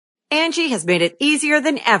Angie has made it easier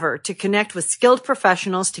than ever to connect with skilled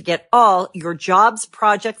professionals to get all your jobs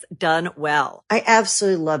projects done well. I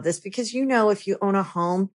absolutely love this because, if you own a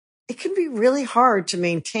home, it can be really hard to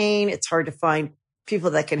maintain. It's hard to find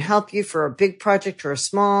people that can help you for a big project or a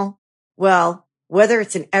small. Well, whether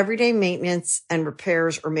it's in everyday maintenance and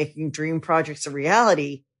repairs or making dream projects a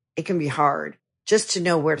reality, it can be hard just to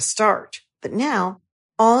know where to start. But now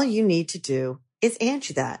all you need to do is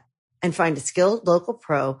Angie that and find a skilled local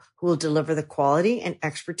pro who will deliver the quality and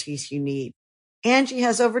expertise you need. Angie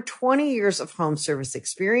has over 20 years of home service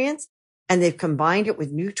experience, and they've combined it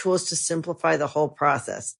with new tools to simplify the whole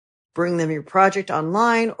process. Bring them your project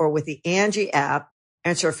online or with the Angie app,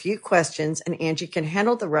 answer a few questions, and Angie can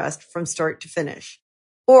handle the rest from start to finish.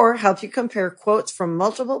 Or help you compare quotes from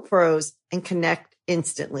multiple pros and connect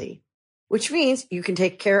instantly, which means you can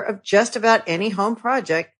take care of just about any home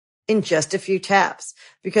project in just a few taps.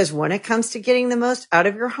 Because when it comes to getting the most out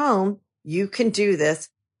of your home, you can do this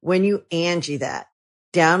when you Angie that.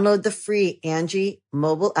 Download the free Angie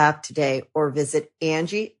mobile app today or visit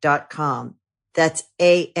Angie.com. That's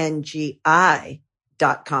ANGI.com.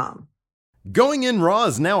 Going In Raw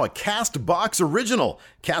is now a CastBox original.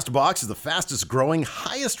 CastBox is the fastest growing,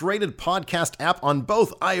 highest rated podcast app on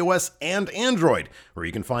both iOS and Android, where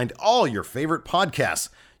you can find all your favorite podcasts.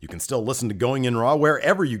 You can still listen to Going In Raw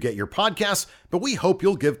wherever you get your podcasts, but we hope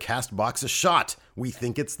you'll give CastBox a shot. We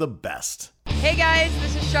think it's the best. Hey guys,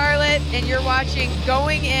 this is Charlotte, and you're watching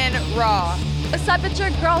Going In Raw. What's up, it's your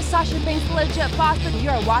girl Sasha Banks, legit boss, and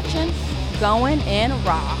you're watching Going In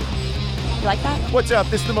Raw. You like that? What's up?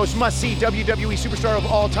 This is the most must-see WWE superstar of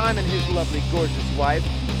all time and his lovely, gorgeous wife,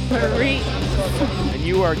 Marie. and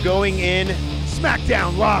you are going in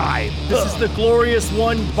SmackDown Live. This is the glorious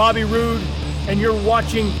one, Bobby Roode, and you're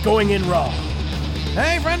watching Going In Raw.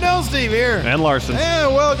 Hey, friendo, Steve here. And Larson.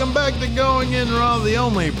 And welcome back to Going In Raw, the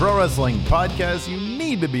only pro wrestling podcast you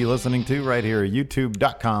need to be listening to right here at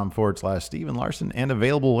youtube.com/Steven Larson, and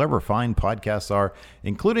available wherever fine podcasts are,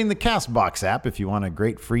 including the CastBox app. If you want a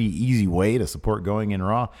great, free, easy way to support Going In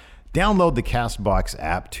Raw, download the CastBox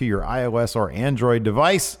app to your iOS or Android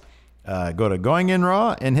device. Go to Going In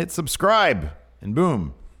Raw and hit subscribe, and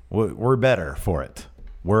boom, we're better for it.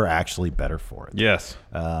 We're actually better for it. Yes.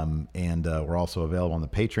 And we're also available on the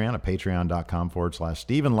Patreon at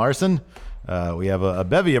patreon.com/Steven Larson. We have a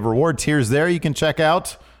bevy of reward tiers there you can check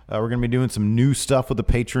out. We're going to be doing some new stuff with the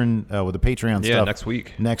Patreon stuff. Next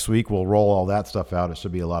week. Next week, we'll roll all that stuff out. It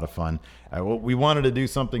should be a lot of fun. We wanted to do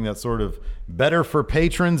something that's sort of better for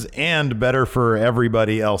patrons and better for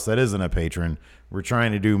everybody else that isn't a patron. We're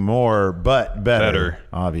trying to do more, but better.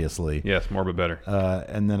 Obviously. Yes, more, but better.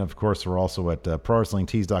 And then, of course, we're also at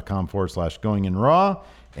prowrestlingtees.com/Going In Raw.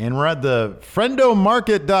 And we're at the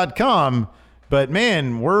friendomarket.com. But,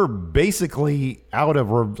 man, we're basically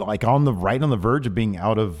we're like right on the verge of being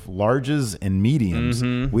out of larges and mediums.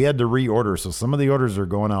 Mm-hmm. We had to reorder. So some of the orders are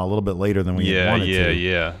going out a little bit later than we had wanted to.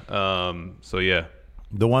 Yeah.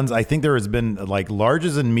 The ones, I think there has been like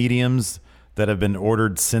larges and mediums that have been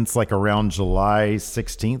ordered since like around July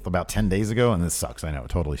 16th, about 10 days ago. And this sucks. I know, it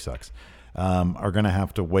totally sucks. Are going to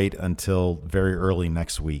have to wait until very early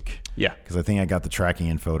next week. Yeah. Because I think I got the tracking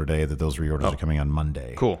info today that those reorders are coming on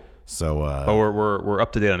Monday. Cool. So, we're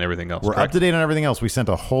up to date on everything else. We're up to date on everything else. We sent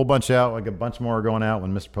a whole bunch out, like a bunch more are going out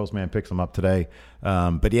when Mr. Postman picks them up today.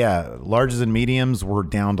 But yeah, larges and mediums, we're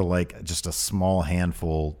down to like just a small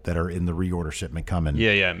handful that are in the reorder shipment coming.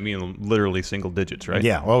 Yeah. I mean, literally single digits, right?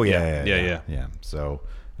 Yeah. Oh yeah. Yeah. So,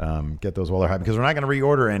 get those while they're hot because we're not going to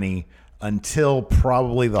reorder any until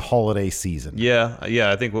probably the holiday season. Yeah.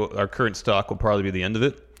 I think our current stock will probably be the end of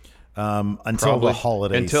it. Until the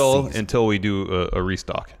holiday season. Until we do a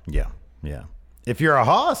restock. Yeah. If you're a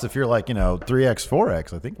Haas, if you're like 3X,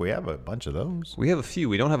 4X, I think we have a bunch of those. We have a few.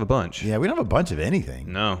 We don't have a bunch. Yeah, we don't have a bunch of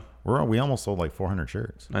anything. No, we almost sold like 400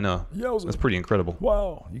 shirts. I know. That's pretty incredible.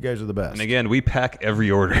 Wow, you guys are the best. And again, we pack every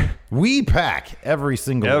order. We pack every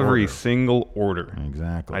single order.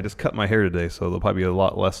 Exactly. I just cut my hair today, so there'll probably be a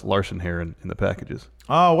lot less Larson hair in the packages.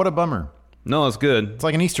 Oh, what a bummer. No, it's good. It's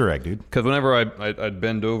like an Easter egg, dude. Because whenever I'd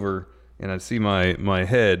bend over and I'd see my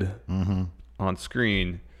head on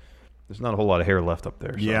screen, there's not a whole lot of hair left up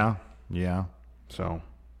there. So. Yeah. So.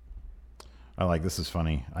 I like, this is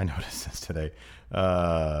funny. I noticed this today.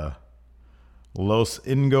 Los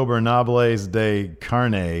Ingobernables de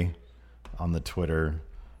Carne on the Twitter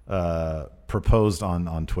proposed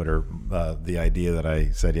on Twitter the idea that I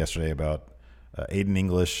said yesterday about Aiden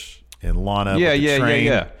English and Lana.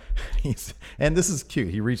 Yeah. And this is cute.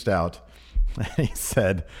 He reached out He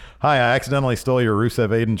said, "Hi, I accidentally stole your Rusev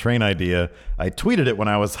Aiden train idea. I tweeted it when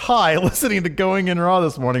I was high listening to Going in Raw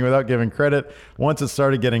this morning without giving credit. Once it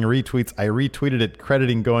started getting retweets, I retweeted it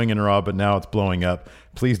crediting Going in Raw, but now it's blowing up.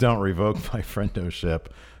 Please don't revoke my friendoship."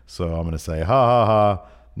 So I'm going to say, ha ha ha,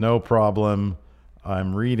 no problem.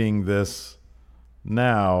 I'm reading this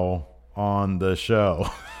now on the show.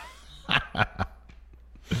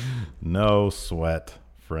 No sweat.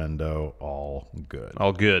 Friendo, all good.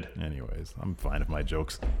 All good. Anyways, I'm fine if my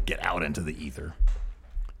jokes get out into the ether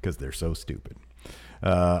because they're so stupid.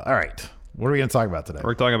 All right. What are we going to talk about today?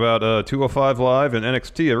 We're talking about 205 Live and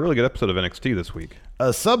NXT. A really good episode of NXT this week.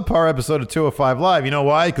 A subpar episode of 205 Live. You know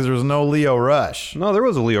why? Because there was no Leo Rush. No, there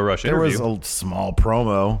was a Leo Rush interview. There was a small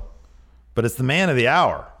promo, but it's the man of the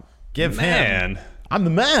hour. Give him. I'm the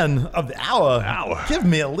man of the hour. Give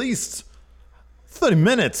me at least 30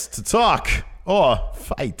 minutes to talk or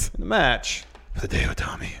fight. The match. Hideo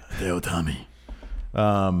Itami.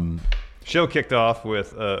 Show kicked off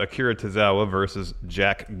with Akira Tozawa versus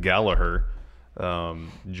Jack Gallagher.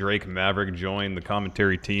 Drake Maverick joined the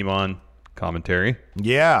commentary team on commentary.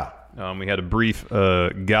 Yeah. We had a brief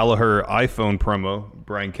Gallagher iPhone promo.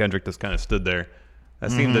 Brian Kendrick just kind of stood there.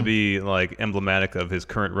 That seemed to be like emblematic of his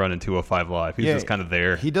current run in 205 Live. He's just kind of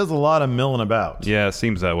there. He does a lot of milling about. Yeah, it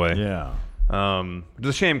seems that way. Yeah. It's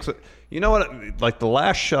a shame. You know what? Like the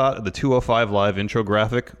last shot of the 205 Live intro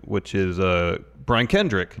graphic, which is Brian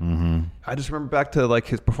Kendrick. Mm-hmm. I just remember back to like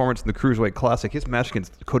his performance in the Cruiserweight Classic. His match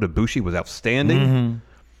against Kota Ibushi was outstanding,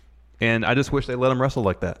 and I just wish they let him wrestle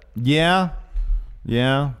like that. Yeah.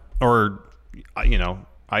 Or,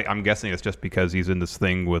 I'm guessing it's just because he's in this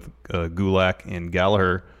thing with Gulak and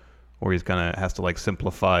Gallagher, where he's kind of has to like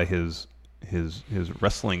simplify his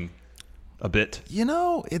wrestling a bit.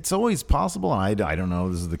 It's always possible, and I don't know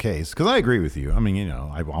if this is the case, because I agree with you. I mean,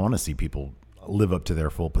 I want to see people live up to their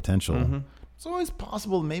full potential. It's always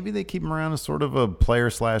possible maybe they keep him around as sort of a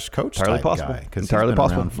player/coach type guy. Entirely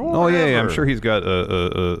possible. Oh, yeah, I'm sure he's got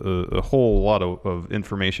a whole lot of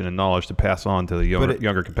information and knowledge to pass on to the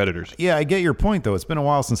younger competitors. Yeah, I get your point, though. It's been a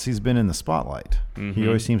while since he's been in the spotlight. He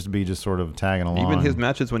always seems to be just sort of tagging along. Even his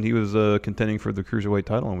matches when he was contending for the Cruiserweight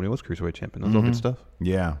title and when he was Cruiserweight champion. That's all good stuff.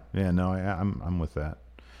 Yeah, no, I'm with that.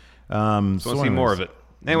 So we'll see more of it.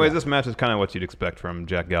 Anyways, this match is kind of what you'd expect from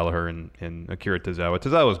Jack Gallagher and Akira Tozawa.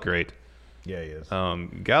 Tozawa's great. Yeah, he is.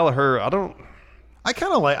 Gallagher,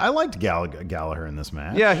 I liked Gallagher in this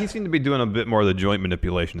match. Yeah, he seemed to be doing a bit more of the joint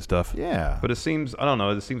manipulation stuff. Yeah. But it seems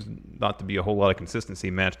not to be a whole lot of consistency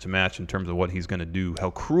match to match in terms of what he's going to do, how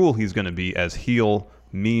cruel he's going to be as heel,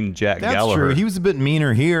 mean Jack Gallagher. That's true. He was a bit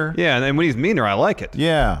meaner here. Yeah, and then when he's meaner, I like it.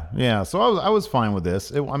 Yeah. So I was fine with this.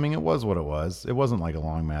 It was what it was. It wasn't like a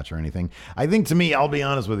long match or anything. I think to me, I'll be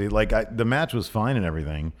honest with you, the match was fine and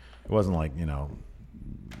everything. It wasn't like,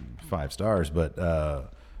 5 stars, but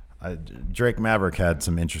Drake Maverick had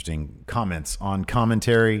some interesting comments on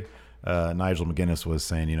commentary. Nigel McGuinness was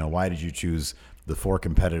saying, why did you choose the 4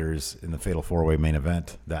 competitors in the Fatal 4-Way main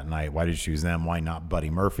event that night? Why did you choose them? Why not Buddy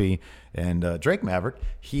Murphy? And Drake Maverick,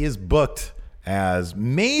 he is booked as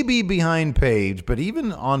maybe behind Paige, but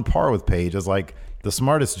even on par with Paige as like the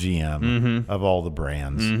smartest GM of all the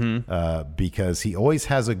brands, because he always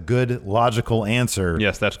has a good logical answer.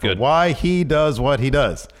 Yes, that's good. Why he does what he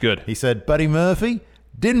does. Good. He said Buddy Murphy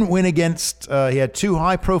didn't win against. He had 2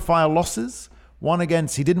 high-profile losses. One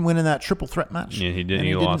against. He didn't win in that triple threat match. Yeah, he didn't.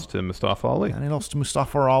 He lost to Mustafa Ali. And he lost to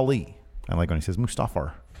Mustafa Ali. I like when he says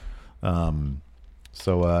Mustafa. No,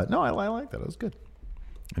 I like that. It was good.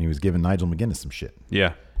 And he was giving Nigel McGuinness some shit.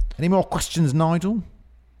 Yeah. Any more questions, Nigel?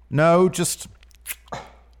 No, just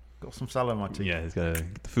got some salad in my teeth. Yeah, he's got to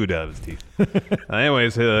get the food out of his teeth.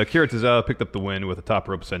 Anyways, Akira Tozawa picked up the win with a top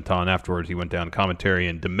rope senton. Afterwards, he went down to commentary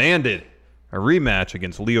and demanded a rematch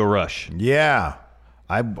against Leo Rush. Yeah,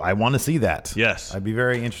 I want to see that. Yes. I'd be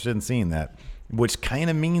very interested in seeing that, which kind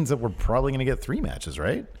of means that we're probably going to get 3 matches,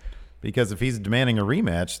 right? Because if he's demanding a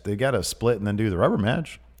rematch, they got to split and then do the rubber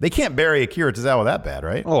match. They can't bury Akira Tozawa that bad,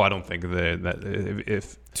 right? Oh, I don't think that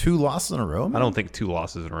if 2 losses in a row, man? I don't think 2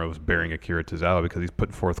 losses in a row is burying Akira Tozawa because he's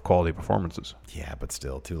putting forth quality performances. Yeah, but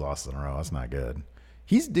still, 2 losses in a row, that's not good.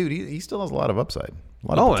 He still has a lot of upside.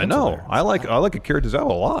 I know. There. I like Akira Tozawa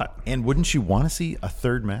a lot. And wouldn't you want to see a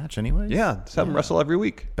 3rd match anyways? Yeah, just have him wrestle every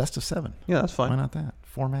week. Best of 7. Yeah, that's fine. Why not that?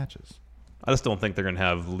 4 matches. I just don't think they're going to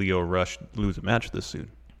have Leo Rush lose a match this soon.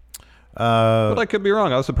 But I could be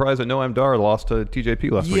wrong. I was surprised that Noam Dar lost to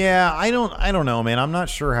TJP last week. Yeah, I don't know, man. I'm not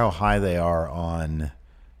sure how high they are on,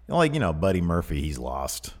 Buddy Murphy. He's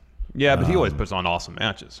lost. Yeah, but he always puts on awesome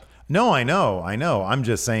matches. No, I know. I'm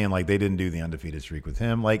just saying, like, they didn't do the undefeated streak with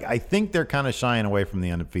him. Like, I think they're kind of shying away from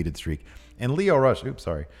the undefeated streak. And Leo Rush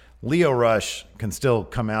can still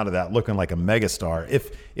come out of that looking like a megastar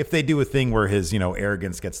if they do a thing where his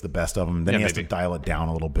arrogance gets the best of him. Then he has to dial it down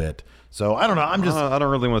a little bit. So I don't know. I don't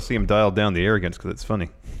really want to see him dial down the arrogance because it's funny.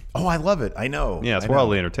 Oh, I love it. I know. Yeah, it's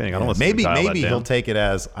wildly entertaining. I don't want to see him dial that down. Maybe he'll take it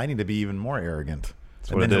as I need to be even more arrogant,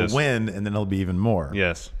 and then he'll win, and then he'll be even more.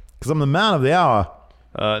 Yes, because I'm the man of the hour.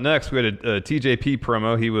 Next, we had a TJP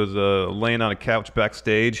promo. He was laying on a couch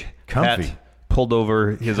backstage. Comfy. Hat pulled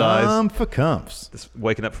over his eyes. For comfs. Just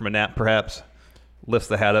waking up from a nap, perhaps. Lifts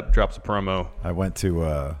the hat up, drops a promo. I went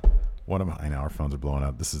to one of my... I know our phones are blowing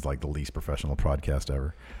up. This is like the least professional podcast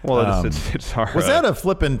ever. Well, it's hard. Was that a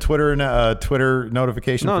flippin' Twitter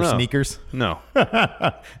notification for sneakers? No.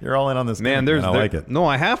 You're all in on this. Man, I like it. No,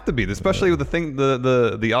 I have to be, especially with the thing,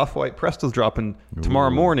 the Off-White Presto's dropping tomorrow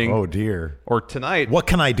morning. Oh, dear. Or tonight. What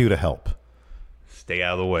can I do to help? Stay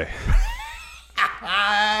out of the way.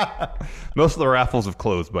 Most of the raffles have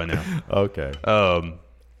closed by now. Okay.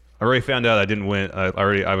 I already found out I didn't win.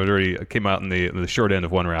 I came out in the short end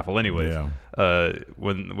of one raffle. Anyways,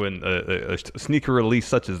 when a sneaker release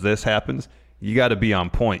such as this happens, you got to be on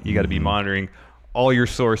point. You got to be monitoring all your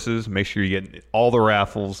sources. Make sure you get all the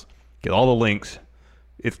raffles, get all the links.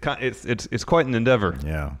 It's quite an endeavor.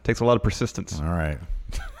 Yeah, takes a lot of persistence. All right.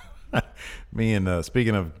 Me and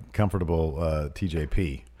speaking of comfortable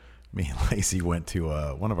TJP, me and Lacey went to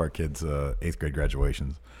one of our kids' 8th grade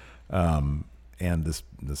graduations. And this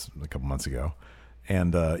a couple months ago,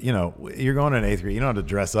 and you're going in 8th grade. You don't have to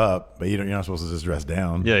dress up, but you're not supposed to just dress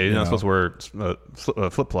down. Yeah, you're not supposed to wear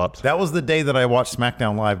flip flops. That was the day that I watched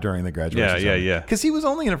SmackDown Live during the graduation. Yeah. Because he was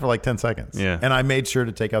only in it for like 10 seconds. Yeah, and I made sure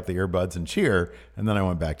to take out the earbuds and cheer, and then I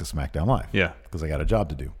went back to SmackDown Live. Yeah, because I got a job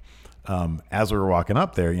to do. As we were walking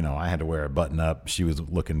up there, I had to wear a button up. She was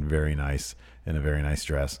looking very nice in a very nice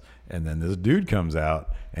dress, and then this dude comes out,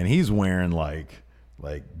 and he's wearing like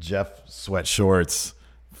Jeff sweat shorts,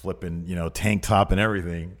 flipping, tank top and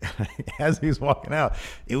everything. As he's walking out,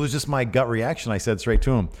 it was just my gut reaction. I said straight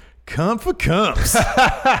to him, "Come for cumps."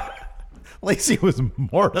 Lacey was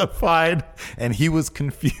mortified and he was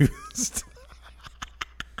confused.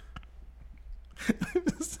 I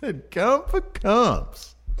just said, "Come for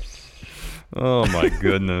cumps." Oh my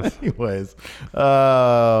goodness. Anyways,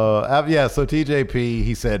 so TJP,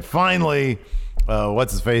 he said, finally,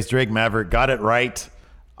 what's his face? Drake Maverick got it right.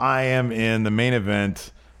 I am in the main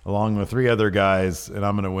event along with 3 other guys, and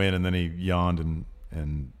I'm going to win. And then he yawned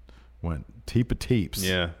and went teeps.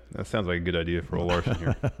 Yeah, that sounds like a good idea for old Larson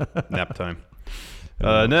here. Nap time.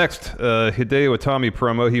 Next, Hideo Itami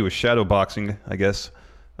promo. He was shadow boxing, I guess,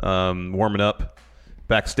 warming up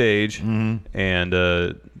backstage, and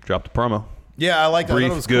dropped a promo. Yeah, I like that.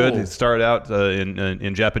 Brief, it was good. Cool. It started out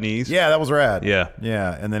in Japanese. Yeah, that was rad. Yeah.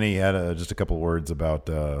 And then he had just a couple of words about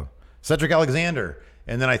Cedric Alexander.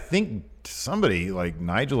 And then I think somebody, like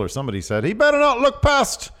Nigel or somebody, said, he better not look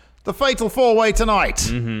past the fatal 4-way tonight.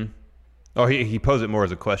 Mm-hmm. Oh, he posed it more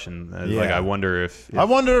as a question. Like, I wonder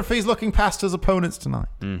if he's looking past his opponents tonight,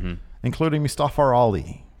 including Mustafa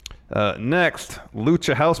Ali. Next,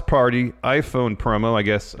 Lucha House Party iPhone promo. I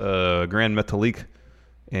guess Grand Metalik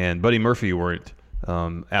and Buddy Murphy weren't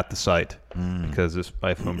at the site because this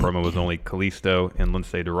iPhone promo was only Kalisto and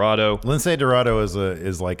Lince Dorado. Lince Dorado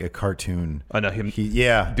is like a cartoon. I know him.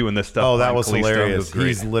 Doing this stuff. Oh, that was Kalisto hilarious.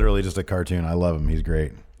 He's literally just a cartoon. I love him. He's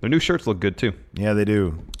great. Their new shirts look good too. Yeah, they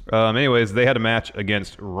do. Anyways, they had a match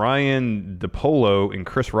against Ryan DePolo and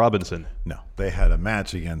Chris Robinson. No, they had a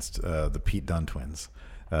match against the Pete Dunne twins.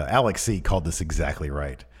 Alex C called this exactly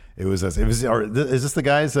right. Is this the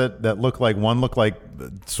guys that look like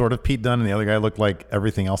sort of Pete Dunne and the other guy looked like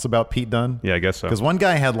everything else about Pete Dunne? Yeah, I guess so. Because one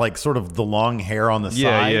guy had like sort of the long hair on the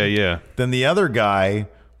side. Yeah. Then the other guy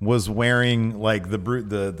was wearing like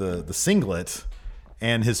the singlet,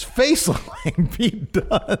 and his face looked like Pete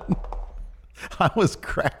Dunne. I was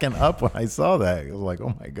cracking up when I saw that. I was like,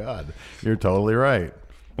 oh my God, you're totally right.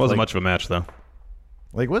 Wasn't much of a match though.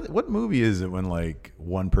 Like what movie is it when like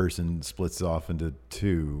one person splits off into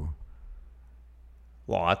 2?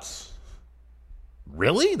 Lots.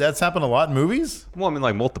 Really? That's happened a lot in movies? Well, I mean,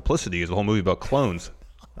 like Multiplicity is a whole movie about clones.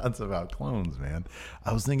 That's about clones, man.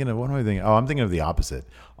 I was thinking of what am I thinking? Oh, I'm thinking of the opposite.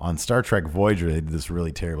 On Star Trek Voyager, they did this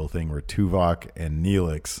really terrible thing where Tuvok and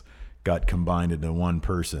Neelix got combined into one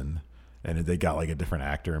person, and they got like a different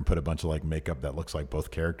actor and put a bunch of like makeup that looks like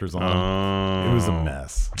both characters on them. It was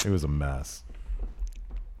a mess.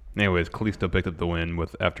 Anyways, Kalisto picked up the win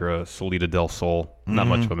after a Salida del Sol. Not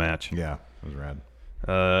much of a match. Yeah, it was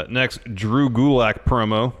rad. Next, Drew Gulak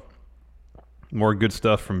promo. More good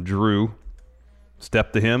stuff from Drew.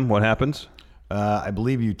 Step to him. What happens? I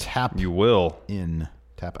believe you tap. You will. In.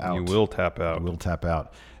 Tap out. You will tap out. You will tap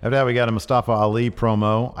out. After that, we got a Mustafa Ali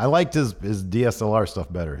promo. I liked his DSLR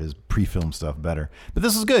stuff better, his pre-film stuff better. But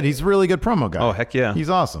this is good. He's a really good promo guy. Oh, heck yeah. He's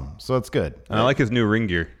awesome. So it's good. And I like his new ring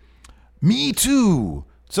gear. Me too.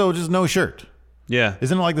 So just no shirt. Yeah.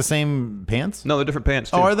 Isn't it like the same pants? No, they're different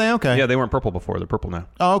pants, too. Oh, are they? Okay. Yeah, they weren't purple before. They're purple now.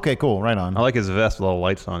 Oh, okay, cool. Right on. I like his vest with all the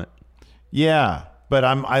lights on it. Yeah. But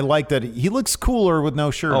I like that he looks cooler with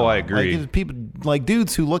no shirt on. I agree. Like people, like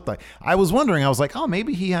dudes who look like. I was wondering. I was like, oh,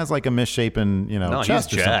 maybe he has like a misshapen,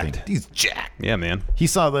 chest or something. He's jacked. Yeah, man. He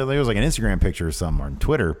saw there was like an Instagram picture or something on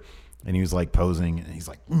Twitter, and he was like posing, and he's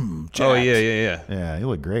like, jacked. Oh yeah. Yeah, he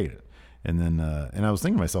looked great. And then, and I was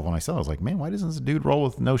thinking to myself when I saw it, I was like, man, why doesn't this dude roll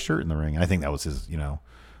with no shirt in the ring? And I think that was his,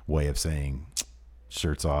 way of saying,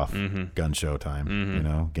 shirts off, gun show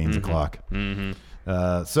time. Gains the clock.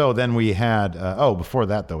 So then we had, before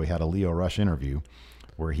that, though, we had a Lio Rush interview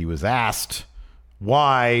where he was asked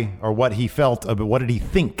why or what he felt about, what did he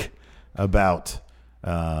think about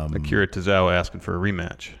Akira Tozawa asking for a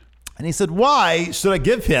rematch. And he said, why should I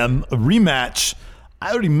give him a rematch?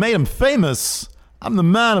 I already made him famous. I'm the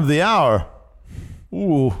man of the hour.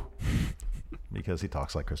 Ooh. Because he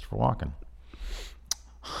talks like Christopher Walken.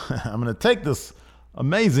 I'm going to take this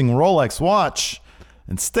amazing Rolex watch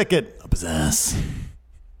and stick it up his ass.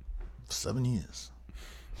 7 years.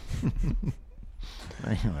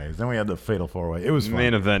 Anyways, then we had the Fatal 4-Way. It was fun.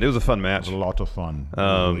 Main event. It was a fun match. It was a lot of fun.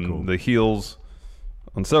 Really cool. The heels,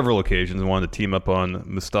 on several occasions, wanted to team up on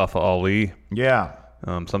Mustafa Ali. Yeah.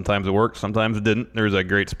 Sometimes it worked. Sometimes it didn't. There was that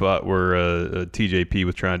great spot where TJP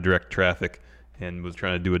was trying to direct traffic and was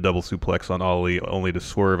trying to do a double suplex on Ali, only to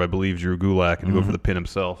swerve, I believe, Drew Gulak and go for the pin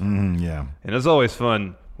himself. Yeah. And it's always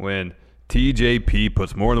fun when TJP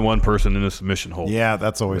puts more than one person in a submission hold. Yeah,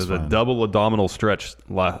 that's always fun. It was a double abdominal stretch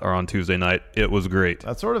on Tuesday night. It was great.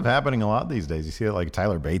 That's sort of happening a lot these days. You see it like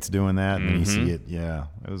Tyler Bates doing that, and you see it. Yeah,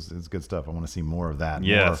 it's good stuff. I want to see more of that.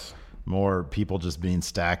 Yes. More people just being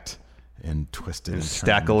stacked and twisted. And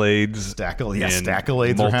Stackallades.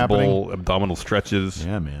 Stackallades are happening. Multiple abdominal stretches.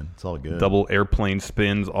 Yeah, man. It's all good. Double airplane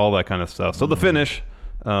spins, all that kind of stuff. So the finish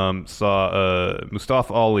saw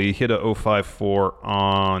Mustafa Ali hit a 054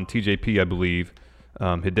 on TJP, I believe.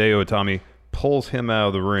 Hideo Itami pulls him out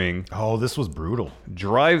of the ring. Oh, this was brutal.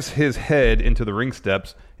 Drives his head into the ring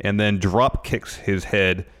steps and then drop kicks his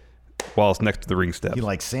head while it's next to the ring steps. He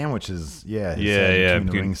like sandwiches, his head between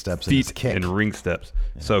the ring steps feet and his kick. and ring steps.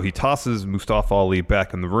 Yeah. So he tosses Mustafa Ali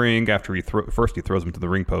back in the ring after first he throws him to the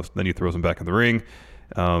ring post, then he throws him back in the ring.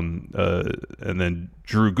 And then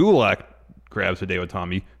Drew Gulak grabs Hideo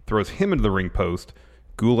Itami, throws him into the ring post.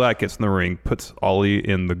 Gulak gets in the ring, puts Ali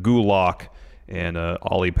in the Gulak, and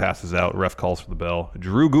Ali passes out. Ref calls for the bell.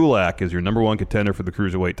 Drew Gulak is your number one contender for the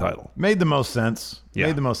Cruiserweight title. Made the most sense. Yeah.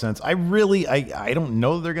 Made the most sense. I don't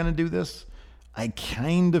know they're going to do this. I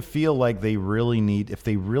kind of feel like they really need, if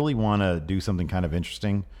they really want to do something kind of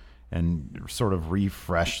interesting and sort of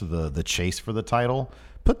refresh the chase for the title,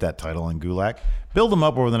 put that title on Gulak. Build him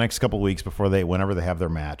up over the next couple of weeks whenever they have their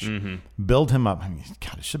match. Build him up. I mean,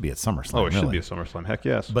 God, it should be at SummerSlam. Oh, it should be at SummerSlam. Heck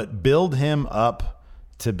yes. But build him up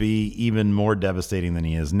to be even more devastating than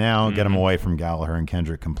he is now. Get him away from Gallagher and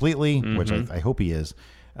Kendrick completely, which I hope he is.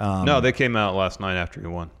 No, they came out last night after he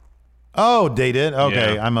won. Oh, they did?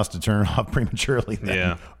 Okay, Yeah. I must have turned off prematurely then.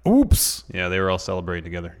 Yeah. Oops. Yeah, they were all celebrating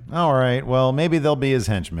together. All right. Well, maybe they'll be his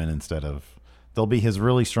henchmen they'll be his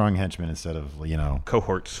really strong henchmen instead of,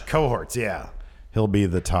 Cohorts. Cohorts, yeah. He'll be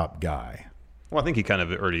the top guy. Well, I think he kind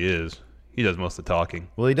of already is. He does most of the talking.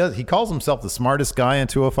 Well, he does. He calls himself the smartest guy in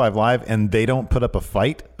 205 Live, and they don't put up a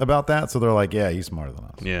fight about that. So they're like, yeah, he's smarter than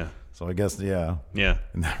us. Yeah. So I guess, yeah. Yeah.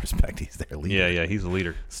 In that respect, he's their leader. Yeah, he's the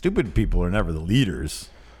leader. Stupid people are never the leaders.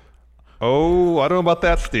 Oh, I don't know about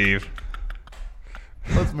that, Steve.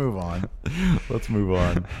 Let's move on.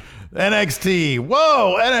 NXT.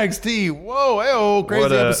 Whoa, NXT. Whoa,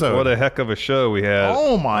 crazy episode. What a heck of a show we had.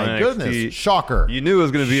 Oh, my NXT. goodness. Shocker. You knew it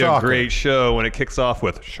was going to be Shocker. a great show when it kicks off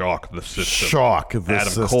with Shock the System. Shock the Adam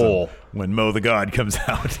system. Cole. When Mo the God comes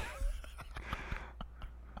out.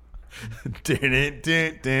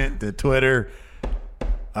 The Twitter.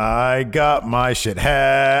 I got my shit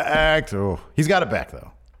hacked. Oh, he's got it back,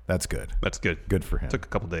 though. That's good. That's good. Good for him. Took a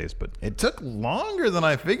couple days, but it took longer than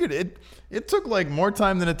I figured. It took like more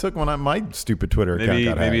time than it took when my stupid Twitter account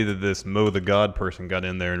got hacked. Maybe this Mo the God person got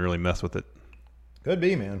in there and really messed with it. Could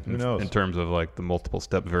be, man. Who knows? In terms of like the multiple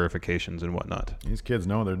step verifications and whatnot. These kids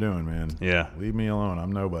know what they're doing, man. Yeah. Leave me alone.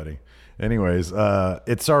 I'm nobody. Anyways,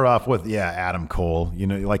 it started off with Adam Cole.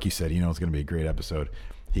 Like you said, it's going to be a great episode.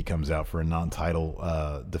 he comes out for a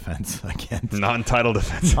non-title defense against non-title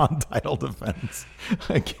defense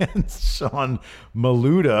against Sean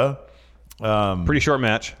Maluda. Pretty short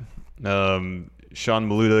match. Sean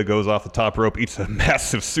Maluda goes off the top rope, eats a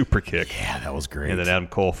massive super kick. Yeah, that was great. And then Adam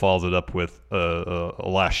Cole follows it up with a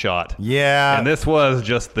last shot. Yeah. And this was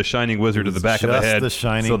just the Shining Wizard to the back of the head. The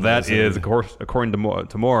Shining so that Wizard. is, of course, according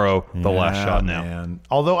to Morrow, the last shot now. Man.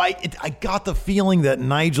 Although I got the feeling that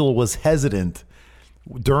Nigel was hesitant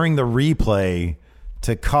during the replay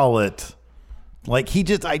to call it. Like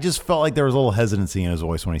I just felt like there was a little hesitancy in his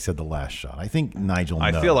voice when he said the last shot. I think Nigel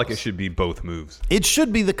knows. I feel like it should be both moves. It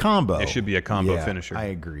should be the combo. It should be a combo finisher. I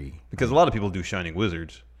agree. Because a lot of people do Shining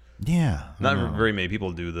Wizards. Yeah. Not very many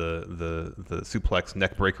people do the suplex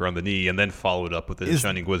neck breaker on the knee and then follow it up with the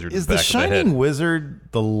Shining Wizard. Is back the of the head. Shining Wizard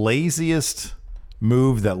the laziest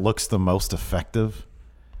move that looks the most effective?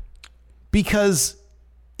 Because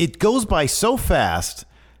it goes by so fast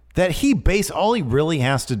that all he really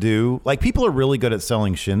has to do, like people are really good at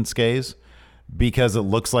selling Shinsuke's because it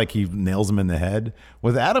looks like he nails him in the head.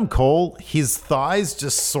 With Adam Cole, his thighs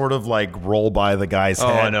just sort of like roll by the guy's head.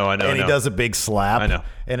 I know. And he does a big slap. I know.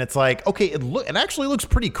 And it's like, okay, it actually looks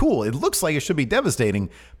pretty cool. It looks like it should be devastating,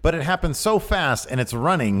 but it happens so fast and it's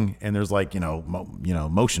running and there's like,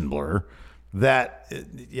 motion blur. That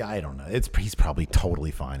I don't know. He's probably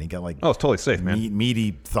totally fine. He got like it's totally safe, man.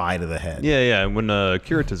 Meaty thigh to the head. Yeah. And when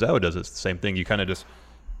Kira Tozawa does it, it's the same thing. You kind of just,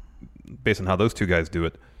 based on how those two guys do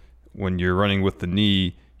it, when you're running with the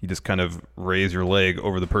knee, you just kind of raise your leg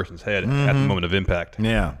over the person's head at the moment of impact.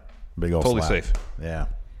 Yeah, big old totally slap. safe.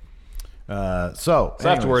 Yeah. So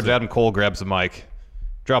afterwards, Adam Cole grabs the mic,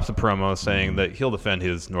 drops a promo saying that he'll defend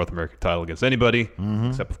his North American title against anybody,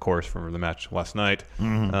 except, of course, for the match last night.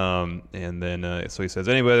 And then, so he says,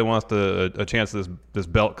 anybody that wants a chance at this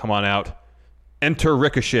belt, come on out. Enter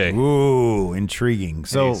Ricochet. Ooh, intriguing.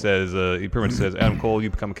 So and he says, he pretty much says, Adam Cole, you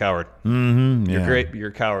become a coward. You're great, but you're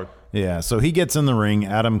a coward. Yeah, so he gets in the ring,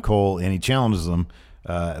 Adam Cole, and he challenges him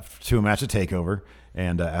to a match at TakeOver.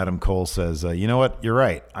 And Adam Cole says, you know what? You're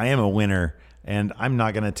right. I am a winner. And I'm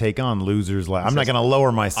not going to take on losers. I'm not going to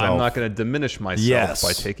lower myself. I'm not going to diminish myself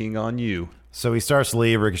by taking on you. So he starts to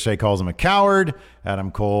leave. Ricochet calls him a coward.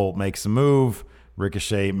 Adam Cole makes a move.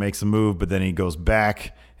 Ricochet makes a move, but then he goes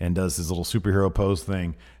back and does his little superhero pose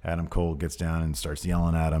thing. Adam Cole gets down and starts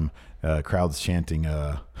yelling at him. Crowd's chanting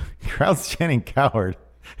coward.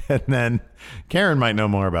 And then Karen might know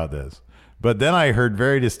more about this. But then I heard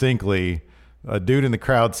very distinctly a dude in the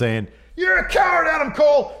crowd saying, "You're a coward, Adam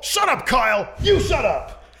Cole. Shut up, Kyle. You shut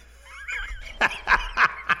up."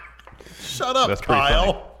 Shut up, That's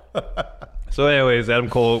Kyle. So anyways, Adam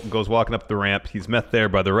Cole goes walking up the ramp. He's met there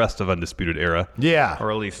by the rest of Undisputed Era. Yeah.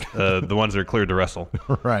 Or at least the ones that are cleared to wrestle.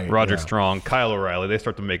 Right. Roderick yeah. Strong, Kyle O'Reilly. They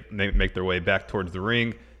start to make their way back towards the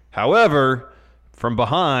ring. However, from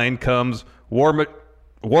behind comes War Raiders.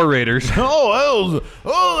 War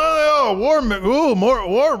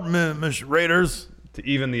Raiders. To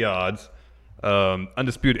even the odds.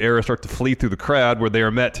 Undisputed Era start to flee through the crowd where they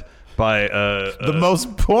are met by the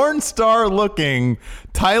most porn star looking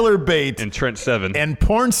Tyler Bate and Trent Seven and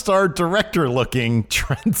porn star director looking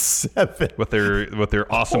Trent Seven with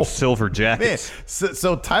their awesome silver jackets.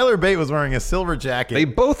 So Tyler Bate was wearing a silver jacket. They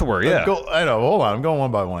both were, yeah. I know. Hold on, I'm going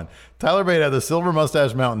one by one. Tyler Bate had the silver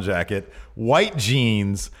mustache mountain jacket, white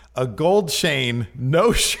jeans, a gold chain,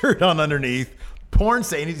 no shirt on underneath. Porn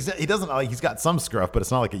stain. He doesn't. He's got some scruff, but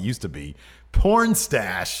it's not like it used to be. Porn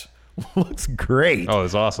stash. Looks great. Oh,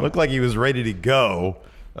 it's awesome. Looked like he was ready to go.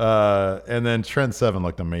 And then Trent Seven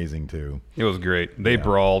looked amazing too. It was great. They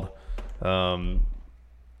brawled. I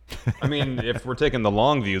mean, if we're taking the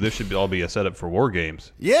long view, this should all be a setup for War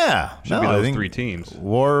Games. Yeah, should be those three teams: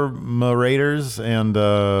 War Raiders and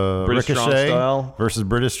British Ricochet Strong Style versus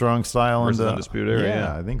British Strong Style versus and Undisputed Era.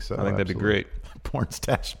 Yeah, I think so. I think that'd be great. Porn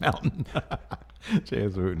stash mountain.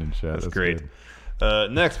 J.S. Wooten and chat. That's great.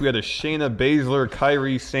 Next, we had a Shayna Baszler,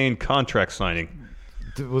 Kairi Sane contract signing.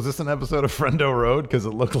 Was this an episode of Friendo Road? Because it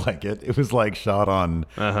looked like it. It was like shot on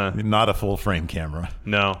not a full frame camera.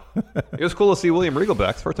 No. It was cool to see William Regal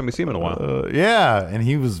back. It's the first time we've seen him in a while. Yeah, and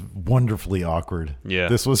he was wonderfully awkward. Yeah.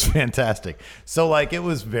 This was fantastic. So, it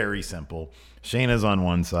was very simple. Shayna's on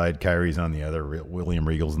one side, Kairi's on the other, William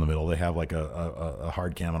Regal's in the middle. They have a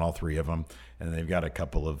hard cam on all three of them, and they've got a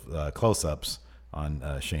couple of close-ups on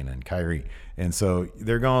Shayna and Kairi. And so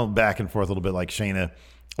they're going back and forth a little bit, like Shayna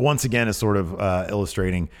once again is sort of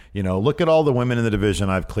illustrating, look at all the women in the division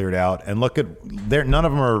I've cleared out, and look at none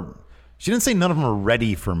of them are She didn't say none of them are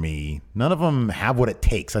ready for me. None of them have what it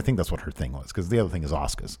takes. I think that's what her thing was, because the other thing is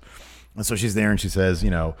Asuka's. And so she's there and she says,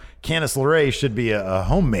 Candice LeRae should be a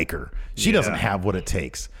homemaker. She doesn't have what it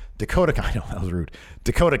takes. Dakota Kai, no, that was rude.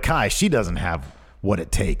 Dakota Kai, she doesn't have what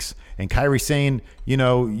it takes. And Kairi saying,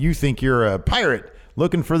 you think you're a pirate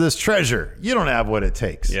looking for this treasure. You don't have what it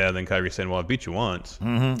takes. Yeah, then Kairi saying, well, I beat you once.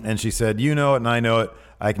 Mm-hmm. And she said, you know it and I know it.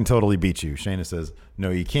 I can totally beat you. Shayna says,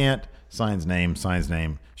 no, you can't. Signs name.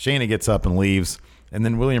 Shayna gets up and leaves. And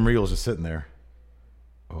then William Regal's just sitting there.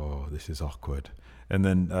 Oh, this is awkward. And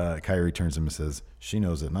then Kairi turns to him and says, she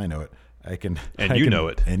knows it and I know it. know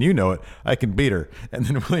it. And you know it. I can beat her. And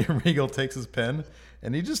then William Regal takes his pen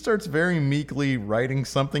and he just starts very meekly writing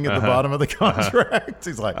something at the bottom of the contract.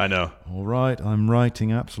 He's like, I know. All right, I'm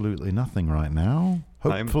writing absolutely nothing right now.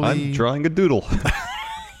 Hopefully, I'm drawing a doodle.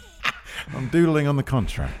 I'm doodling on the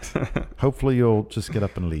contract. Hopefully you'll just get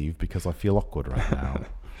up and leave because I feel awkward right now.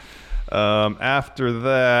 After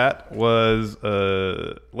that was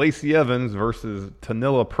Lacey Evans versus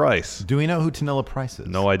Tanilla Price. Do we know who Tanilla Price is?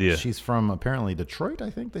 No idea. She's from apparently Detroit, I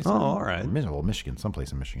think they said. Oh, all right. Well, Michigan,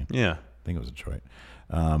 someplace in Michigan. Yeah. I think it was Detroit.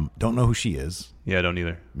 Don't know who she is. Yeah, I don't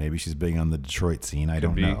either. Maybe she's big on the Detroit scene. I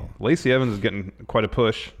don't know. Lacey Evans is getting quite a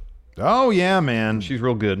push. Oh, yeah, man. She's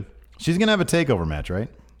real good. She's going to have a takeover match, right?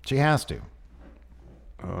 She has to.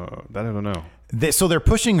 That I don't know. So they're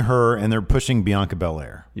pushing her and they're pushing Bianca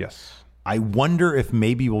Belair. Yes. I wonder if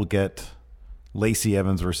maybe we'll get Lacey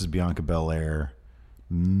Evans versus Bianca Belair.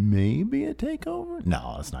 Maybe a takeover?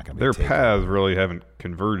 No, it's not going to be Their a takeover. paths really haven't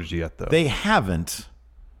converged yet, though. They haven't.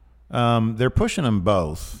 They're pushing them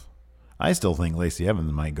both. I still think Lacey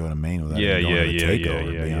Evans might go to Maine without even going to the takeover,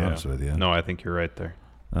 to be honest with you. No, I think you're right there.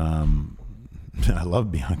 I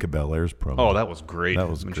love Bianca Belair's promo. Oh, that was great. That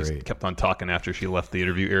was great. great. Kept on talking after she left the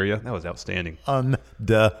interview area. That was outstanding.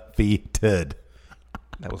 Undefeated.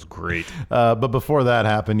 That was great. But before that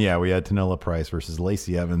happened, we had Tanilla Price versus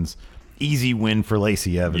Lacey Evans. Easy win for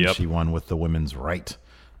Lacey Evans. Yep. She won with the women's right.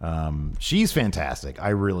 She's fantastic.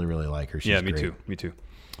 I really, really like her. She's me great. too. Me too.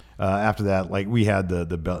 After that, we had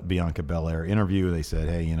the Bianca Belair interview. They said,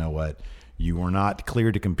 hey, you know what? You were not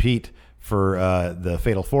cleared to compete for the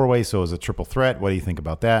Fatal 4-Way, so it was a triple threat. What do you think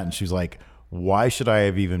about that? And she's like, why should I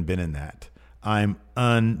have even been in that? I'm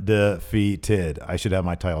undefeated. I should have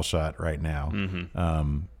my title shot right now.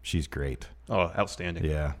 Mm-hmm. She's great. Oh, outstanding.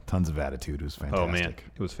 Yeah, tons of attitude. It was fantastic. Oh, man,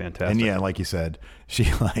 it was fantastic. And like you said, she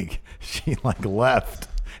left.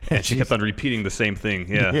 And she kept on repeating the same thing.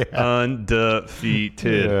 Yeah.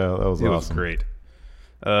 Undefeated. Yeah, that was awesome. It was great.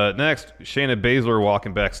 Next, Shayna Baszler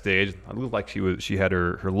walking backstage. It looked like she had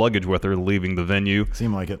her luggage with her leaving the venue.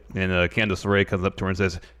 Seemed like it. And Candice LeRae comes up to her and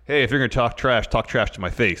says, hey, if you're going to talk trash to my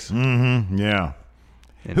face. Mm-hmm. Yeah.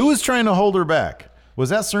 And who was trying to hold her back? Was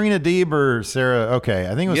that Serena Deeb or Sarah? Okay,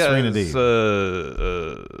 I think it was Serena Deeb.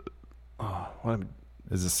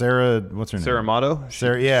 Is it Sarah? What's her name? Sarah Amato.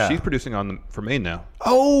 Sarah, yeah. She's producing for Maine now.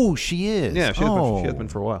 Oh, she is. Yeah, she has been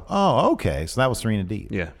for a while. Oh, okay. So that was Serena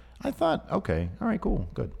Deeb. Yeah. I thought, okay, all right, cool,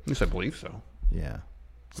 good. At least I believe so. Yeah.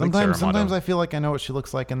 Sometimes I feel like I know what she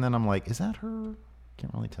looks like, and then I'm like, is that her?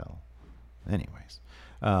 Can't really tell. Anyways,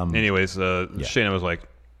 Shayna was like,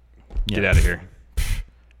 get out of here.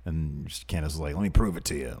 And Candice was like, let me prove it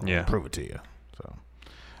to you. Prove it to you. So,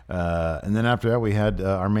 and then after that, we had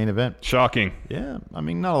our main event. Shocking. Yeah, I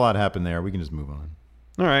mean, not a lot happened there. We can just move on.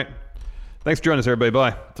 All right. Thanks for joining us, everybody.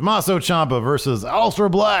 Bye. Tommaso Ciampa versus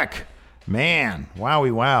Aleister Black. Man,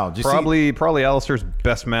 wowie wow. Probably Aleister's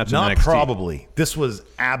best match in NXT. Not probably. This was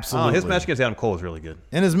absolutely. His match against Adam Cole was really good.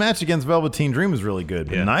 And his match against Velveteen Dream was really good.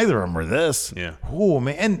 But neither of them were this. Yeah. Oh,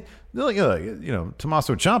 man. And,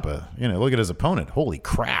 Tommaso Ciampa, look at his opponent. Holy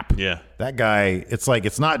crap. Yeah. That guy,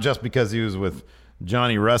 it's not just because he was with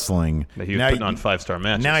Johnny Wrestling. That he was putting on 5-star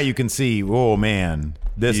matches. Now you can see, oh, man,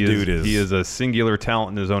 he is a singular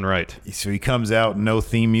talent in his own right. So he comes out, no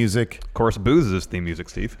theme music. Of course, Booze is his theme music,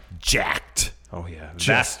 Steve. Jacked. Oh, yeah.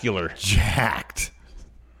 Vascular. Jacked.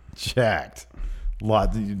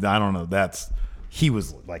 Lot. I don't know. He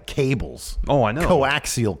was like cables. Oh, I know.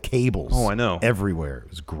 Coaxial cables. Oh, I know. Everywhere. It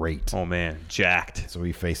was great. Oh, man. Jacked. So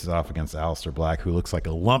he faces off against Aleister Black, who looks like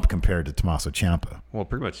a lump compared to Tommaso Ciampa. Well,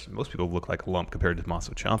 pretty much most people look like a lump compared to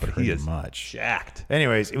Tommaso Ciampa. Pretty he is much jacked.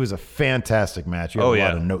 Anyways, it was a fantastic match. You have a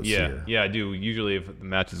lot of notes here. Yeah, I do. Usually if the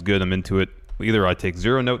match is good, I'm into it. Either I take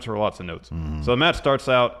 0 notes or lots of notes. Mm-hmm. So the match starts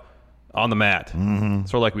out on the mat. Mm-hmm.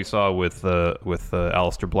 Sort of like we saw with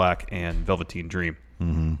Aleister Black and Velveteen Dream.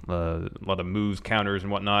 Mm-hmm. A lot of moves, counters,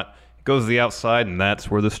 and whatnot. It goes to the outside, and that's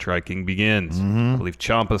where the striking begins. Mm-hmm. I believe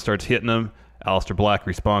Ciampa starts hitting him. Aleister Black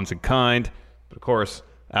responds in kind. But, of course,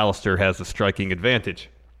 Aleister has the striking advantage.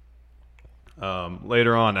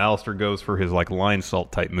 Later on, Alistair goes for his line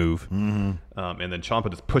salt type move, and then Ciampa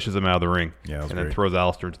just pushes him out of the ring, and then throws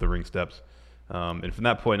Alistair to the ring steps. And from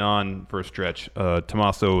that point on, for a stretch,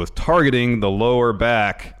 Tommaso was targeting the lower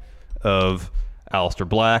back of Alistair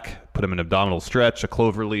Black, put him in an abdominal stretch, a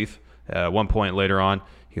clover leaf. At one point later on,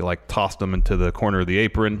 he tossed him into the corner of the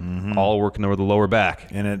apron, all working over the lower back.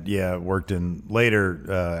 And it worked in later.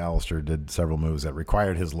 Alistair did several moves that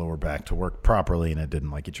required his lower back to work properly, and it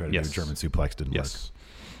didn't. Like he tried to do a German suplex, didn't work.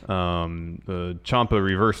 Ciampa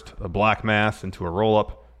reversed a black mass into a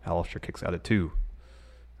roll-up. Alistair kicks out at 2.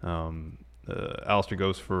 Alistair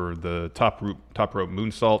goes for the top rope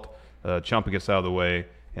moonsault. Ciampa gets out of the way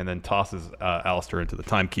and then tosses Alistair into the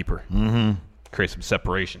timekeeper. Creates some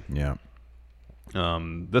separation. Yeah.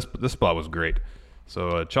 This spot was great.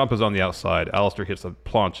 So Ciampa's on the outside. Alistair hits a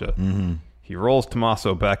plancha. He rolls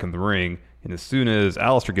Tommaso back in the ring, and as soon as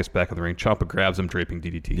Alistair gets back in the ring, Ciampa grabs him, draping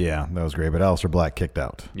DDT. Yeah, that was great. But Alistair Black kicked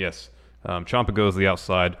out. Yes. Ciampa goes to the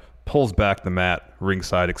outside, pulls back the mat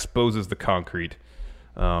ringside, exposes the concrete.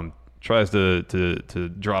 Tries to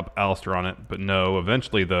drop Alistair on it, but no.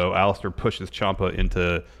 Eventually, though, Alistair pushes Ciampa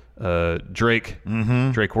into Drake.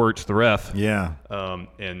 Drake Wirtz, the ref. Yeah.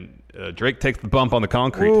 And Drake takes the bump on the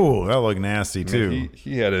concrete. Ooh, that looked nasty, too.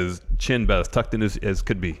 He had his chin about as tucked in as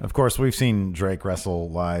could be. Of course, we've seen Drake wrestle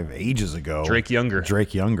live ages ago. Drake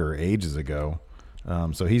Younger, ages ago.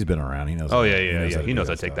 So he's been around. He knows. He knows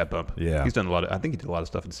how to take that bump. Yeah. He's done a lot of. I think he did a lot of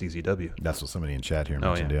stuff in CZW. That's what somebody in chat here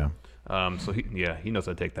mentioned. So he knows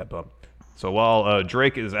how to take that bump. So while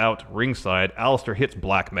Drake is out ringside, Alistair hits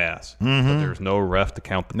Black Mass, but there's no ref to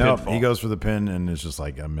count the pinfall. He goes for the pin, and it's just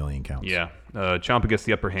like a million counts. Yeah. Ciampa gets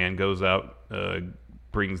the upper hand, goes out,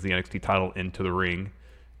 brings the NXT title into the ring.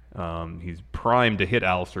 He's primed to hit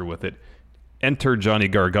Alistair with it. Enter Johnny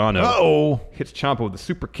Gargano. Hits Ciampa with a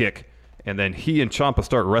super kick, and then he and Ciampa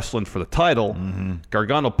start wrestling for the title.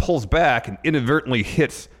 Gargano pulls back and inadvertently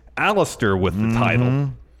hits Alistair with the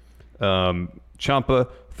title. Ciampa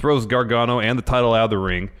throws Gargano and the title out of the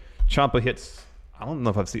ring. Ciampa hits. I don't know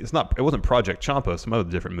if I've seen. It wasn't Project Ciampa. Some other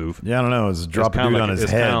different move. Yeah, I don't know. It was dropping on his head.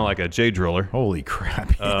 It's kind of like a J driller. Holy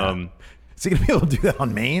crap! Yeah. Is he gonna be able to do that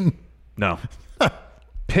on Maine? No.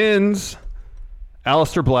 Pins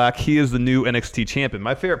Alistair Black. He is the new NXT champion.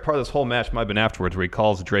 My favorite part of this whole match might have been afterwards, where he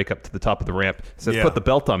calls Drake up to the top of the ramp, says, "Put the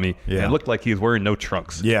belt on me." Yeah. And it looked like he was wearing no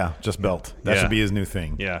trunks. Yeah, just belt. That should be his new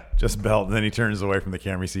thing. Yeah, just belt. And then he turns away from the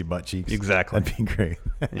camera. You see butt cheeks. Exactly. That'd be great.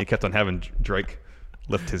 And he kept on having Drake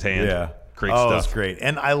lift his hand. Yeah, great stuff. That's great.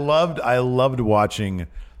 And I loved watching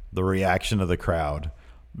the reaction of the crowd,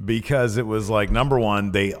 because it was like, number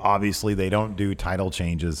one, they don't do title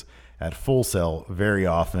changes at Full Sail very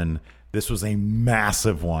often. This was a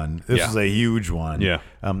massive one. This was a huge one. Yeah.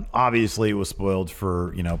 Obviously, it was spoiled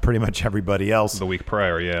for pretty much everybody else the week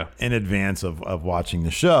prior. Yeah. In advance of watching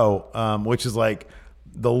the show, which is like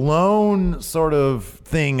the lone sort of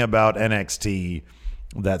thing about NXT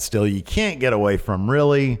that still you can't get away from,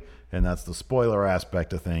 really, and that's the spoiler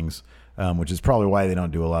aspect of things, which is probably why they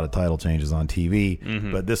don't do a lot of title changes on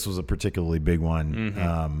TV. But this was a particularly big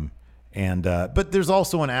one. But there's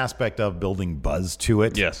also an aspect of building buzz to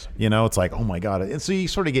it. Yes. It's like, oh my God. And so you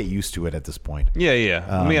sort of get used to it at this point. Yeah.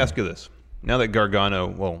 Let me ask you this. Now that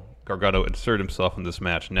Gargano inserted himself in this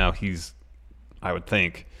match, now he's, I would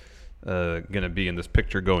think, going to be in this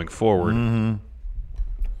picture going forward.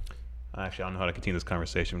 Actually, I don't know how to continue this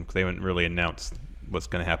conversation because they haven't really announced what's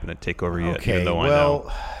going to happen at TakeOver yet. Okay, even though I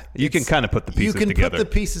know. You can kind of put the pieces together. You can put the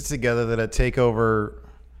pieces together that at TakeOver.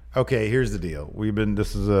 Okay, here's the deal. We're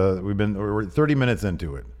 30 minutes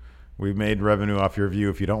into it. We've made revenue off your view.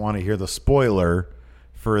 If you don't want to hear the spoiler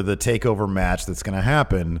for the TakeOver match that's going to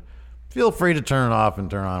happen, feel free to turn it off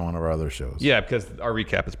and turn on one of our other shows. Yeah, because our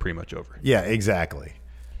recap is pretty much over. Yeah, exactly.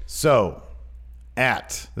 So,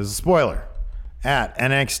 this is a spoiler, at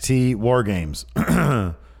NXT War Games,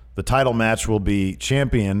 the title match will be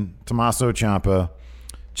champion Tommaso Ciampa,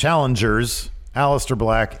 challengers Alistair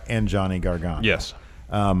Black and Johnny Gargano. Yes.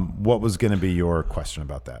 What was going to be your question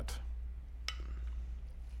about that?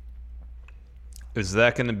 Is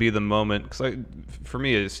that going to be the moment? Because for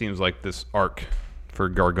me, it seems like this arc for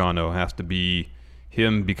Gargano has to be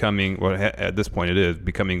him becoming what at this point it is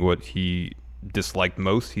becoming what he disliked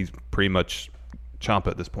most. He's pretty much Ciampa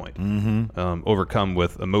at this point, overcome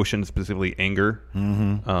with emotion, specifically anger,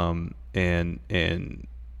 and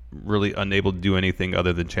really unable to do anything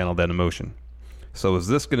other than channel that emotion. So is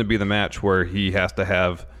this going to be the match where he has to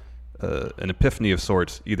have an epiphany of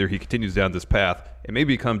sorts? Either he continues down this path and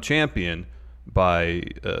maybe become champion by,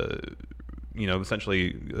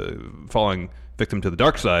 essentially falling victim to the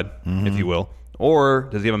dark side, if you will, or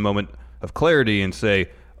does he have a moment of clarity and say,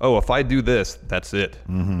 oh, if I do this, that's it.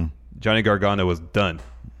 Mm-hmm. Johnny Gargano is done.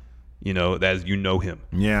 As you know him.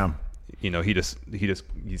 Yeah. He's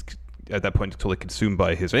at that point totally consumed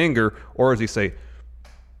by his anger, or does he say,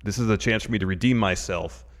 this is a chance for me to redeem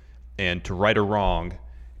myself and to right a wrong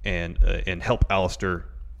and help Alistair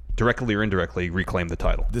directly or indirectly reclaim the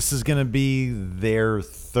title? This is going to be their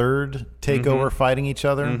third takeover fighting each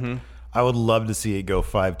other. Mm-hmm. I would love to see it go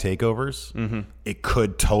 5 takeovers. Mm-hmm. It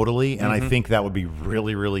could totally, and I think that would be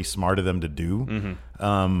really, really smart of them to do.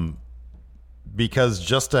 Mm-hmm. Because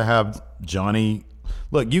just to have Johnny...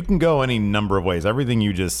 Look, you can go any number of ways. Everything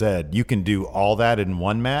you just said, you can do all that in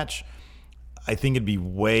one match. I think it'd be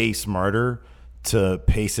way smarter to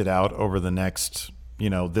pace it out over the next,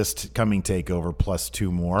 this coming takeover plus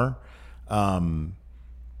 2 more.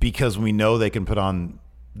 Because we know they can put on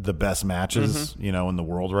the best matches, in the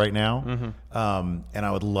world right now. Mm-hmm. And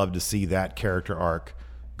I would love to see that character arc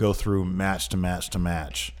go through match to match to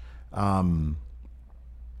match.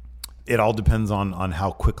 It all depends on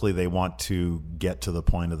how quickly they want to get to the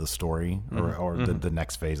point of the story or the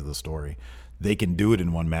next phase of the story. They can do it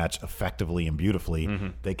in one match effectively and beautifully. Mm-hmm.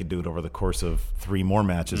 They could do it over the course of 3 more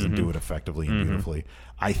matches and do it effectively and beautifully.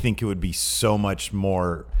 I think it would be so much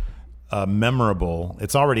more memorable.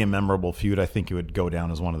 It's already a memorable feud. I think it would go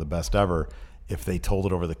down as one of the best ever if they told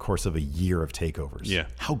it over the course of a year of takeovers. Yeah.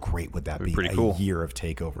 How great would that be? Pretty cool. A year of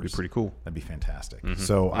takeovers. That'd be pretty cool. That'd be fantastic.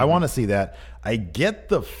 So I want to see that. I get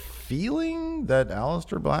the feeling that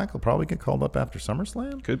Aleister Black will probably get called up after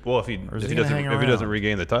SummerSlam. Could. Well, if he doesn't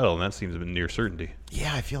regain the title, then that seems a near certainty.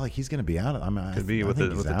 Yeah, I feel like he's going to be out. Could be with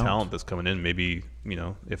the talent that's coming in. Maybe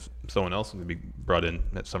if someone else can be brought in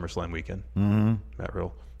at SummerSlam weekend. Mm-hmm. Matt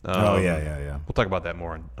Riddle. Yeah. We'll talk about that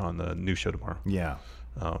more on the news show tomorrow. Yeah.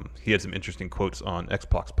 He had some interesting quotes on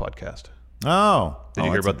Xbox podcast. Oh. Did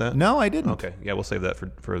you hear about that? No, I didn't. Okay. Yeah, we'll save that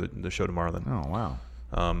for the show tomorrow then. Oh, wow.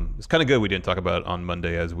 It's kind of good we didn't talk about it on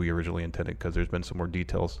Monday as we originally intended because there's been some more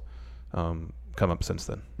details come up since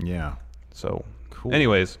then. Yeah. So, cool.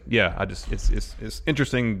 Anyways, yeah, it's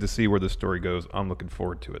interesting to see where this story goes. I'm looking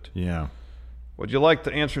forward to it. Yeah. Would you like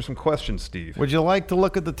to answer some questions, Steve? Would you like to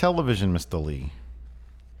look at the television, Mr. Lee?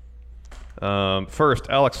 First,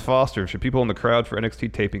 Alex Foster. Should people in the crowd for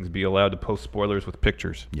NXT tapings be allowed to post spoilers with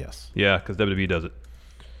pictures? Yes. Yeah, because WWE does it.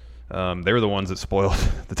 They were the ones that spoiled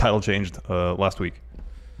the title change last week.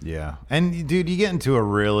 Yeah. And, dude, you get into a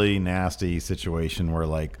really nasty situation where,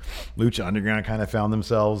 like, Lucha Underground kind of found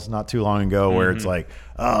themselves not too long ago where it's like,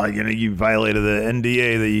 oh, you violated the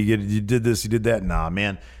NDA that you did this, you did that. Nah,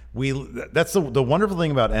 man. That's the wonderful thing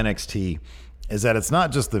about NXT is that it's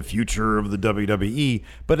not just the future of the WWE,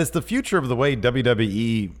 but it's the future of the way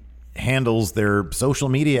WWE handles their social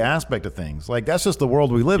media aspect of things. Like, that's just the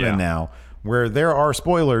world we live in now, where there are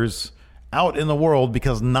spoilers out in the world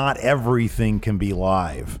because not everything can be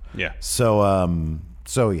live. Yeah. So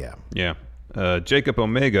yeah. Yeah. Jacob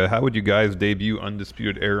Omega, how would you guys debut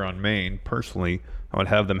Undisputed Era on Main? Personally, I would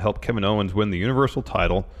have them help Kevin Owens win the Universal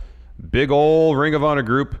title. Big old Ring of Honor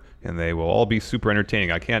group, and they will all be super entertaining.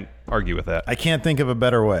 I can't argue with that. I can't think of a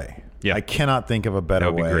better way. Yeah. I cannot think of a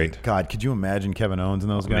better way. That would be great. God, could you imagine Kevin Owens and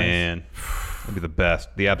those guys? Man, that'd be the best,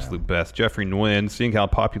 the absolute best. Jeffrey Nguyen, seeing how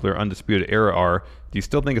popular Undisputed Era are, do you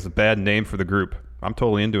still think it's a bad name for the group? I'm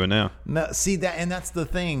totally into it now. No, see that, and that's the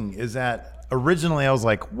thing is that originally I was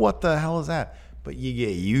like, "What the hell is that?" But you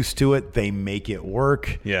get used to it. They make it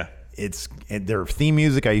work. Yeah. And their theme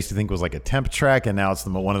music I used to think was like a temp track, and now it's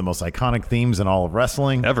one of the most iconic themes in all of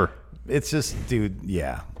wrestling ever. It's just, dude,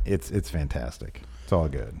 yeah, it's fantastic. It's all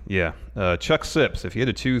good. Yeah. Chuck Sips, if you had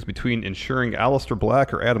to choose between ensuring Aleister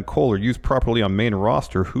Black or Adam Cole are used properly on main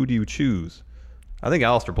roster, who do you choose? I think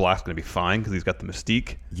Aleister Black's going to be fine because he's got the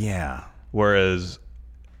mystique. Yeah. Whereas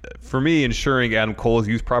for me, ensuring Adam Cole is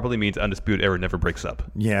used properly means Undisputed Era never breaks up.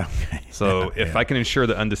 Yeah. So if I can ensure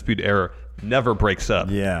that Undisputed Era never breaks up,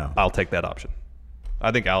 I'll take that option.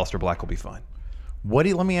 I think Aleister Black will be fine.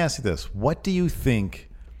 Let me ask you this. What do you think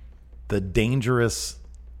the dangerous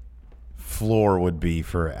floor would be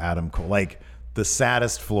for Adam Cole? Like the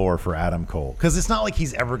saddest floor for Adam Cole? Because it's not like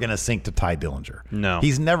he's ever going to sink to Ty Dillinger. No.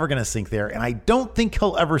 He's never going to sink there. And I don't think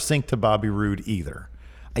he'll ever sink to Bobby Roode either.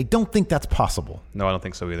 I don't think that's possible. No, I don't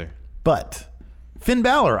think so either. But Finn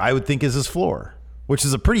Balor, I would think, is his floor, which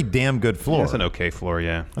is a pretty damn good floor. That's an okay floor,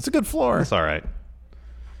 yeah. That's a good floor. That's all right.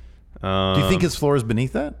 Do you think his floor is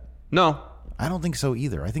beneath that? No. I don't think so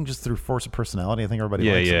either. I think just through force of personality, I think everybody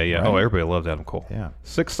likes him. Yeah. Right? Oh, everybody loves Adam Cole. Yeah.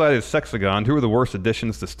 Six-sided Sexagon. Who are the worst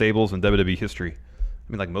additions to stables in WWE history?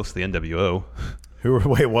 I mean, like most of the NWO.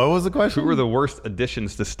 Wait, what was the question? Who were the worst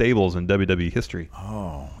additions to stables in WWE history?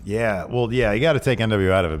 Oh, Yeah, well, yeah, you got to take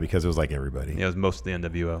NWO out of it because it was like everybody. Yeah, it was most of the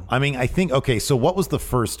NWO. I mean, I think, okay, so what was the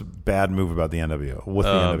first bad move about the NWO? With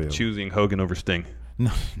the NWO? Choosing Hogan over Sting.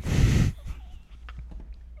 No.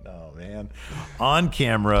 Oh, man. On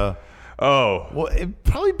camera. Oh. Well,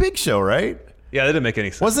 probably Big Show, right? Yeah, that didn't make any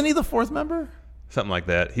sense. Wasn't he the fourth member? Something like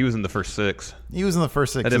that. He was in the first 6. He was in the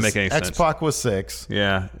first 6. That didn't make any sense. X-Pac was 6.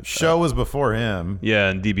 Yeah. Show was before him. Yeah,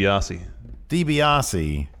 and DiBiase.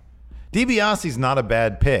 DiBiase's not a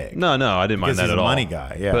bad pick. No, I didn't mind that at all. He's a money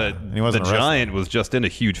guy, yeah. But And he wasn't the a wrestler. Giant was just in a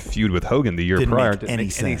huge feud with Hogan the year Didn't prior. make any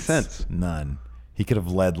sense. None. He could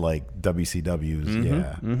have led like WCW's.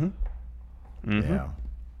 Yeah.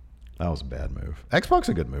 That was a bad move. X-Pac's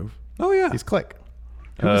a good move. Oh, yeah. He's Click.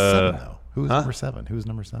 Who was 7, though? Who was number 7? Who was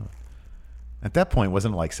number 7? At that point,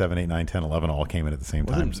 wasn't it like 7, 8, 9, 10, 11 all came in at the same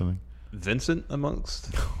time or something? Vincent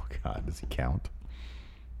amongst Oh, God. Does he count?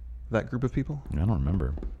 that group of people? I don't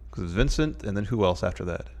remember. Because it's Vincent, and then who else after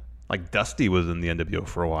that? Like Dusty was in the NWO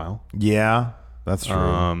for a while. Yeah, that's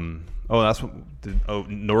true.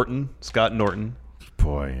 Norton, Scott Norton.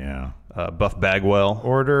 Boy, yeah. Buff Bagwell.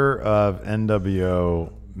 Order of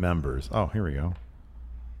NWO members. Oh, here we go.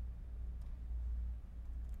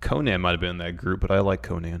 Conan might have been in that group, but I like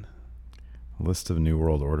Conan. List of New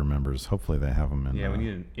World Order members. Hopefully they have them in. Yeah, we need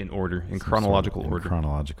it in order, in chronological order.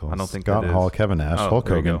 Chronological. I don't think Scott that is. Hall, Kevin Nash, Oh, Hulk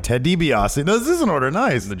there you Hogan, go. Ted DiBiase. No, this is in order.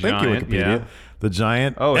 Nice. The Thank Giant, you, Wikipedia. yeah. The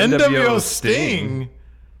Giant. Oh, NWO Sting.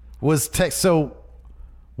 was so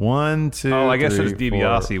 1, 2. Oh, I guess it 3, was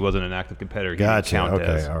DiBiase wasn't an active competitor. He Gotcha. didn't count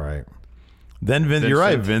Okay. as. All right. Then you're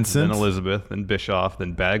right, Vincent. Then Elizabeth. Then Bischoff.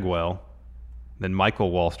 Then Bagwell. Then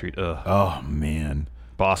Michael Wall Street. Ugh. Oh man.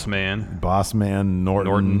 Boss Man.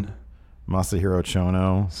 Norton. Masahiro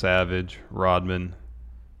Chono. Savage. Rodman.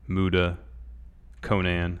 Muda.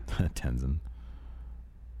 Conan. Tenzin.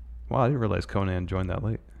 Wow, I didn't realize Conan joined that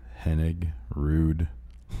late. Hennig. Rude.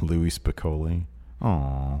 Louis Spicolli.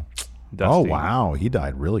 Oh. Dusty. Oh wow, he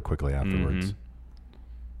died really quickly afterwards.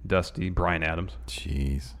 Dusty. Brian Adams.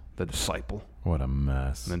 Jeez. The Disciple. What a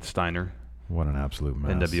mess. And then Steiner. What an absolute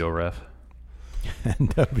mess. NWO ref.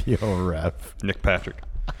 NWO ref. Nick Patrick.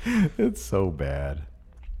 It's so bad.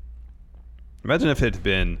 Imagine if it had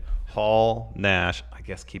been Hall, Nash, I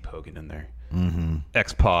guess keep Hogan in there. Mm-hmm.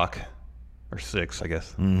 X-Pac, or 6, I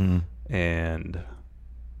guess. Mm-hmm. And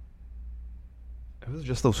it was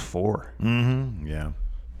just those 4. Mm-hmm. Yeah.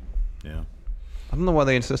 Yeah. I don't know why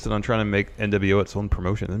they insisted on trying to make NWO its own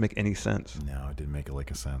promotion. It didn't make any sense. No, it didn't make it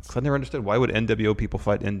like a sense. 'Cause I never understood, why would NWO people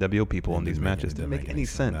fight NWO people in these matches? It didn't make any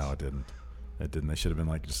sense. No, it didn't. It didn't. They should have been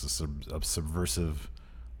like just a subversive...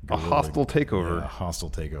 A hostile takeover. Yeah, a hostile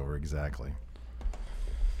takeover, exactly.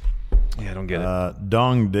 Yeah, I don't get it.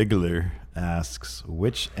 Dong Diggler asks,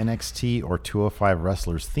 which NXT or 205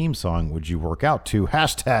 wrestler's theme song would you work out to?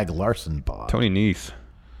 Hashtag LarsonPod. Tony Nese.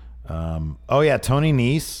 Oh, yeah, Tony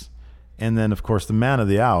Nese. And then, of course, the man of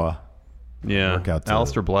the hour. Yeah. Workout to-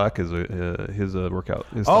 Aleister Black is his workout.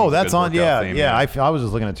 His Oh, song's a that's good on. workout Yeah, theme, yeah. I was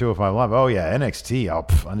just looking at 205 Live. Oh, yeah, NXT. Oh,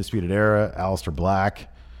 Undisputed Era, Aleister Black,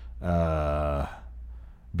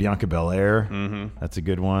 Bianca Belair. Mm-hmm. That's a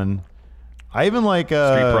good one. I even like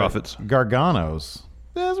Street Profits. Gargano's.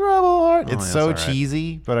 There's Rebel Heart. Oh, It's yeah, so that's all right.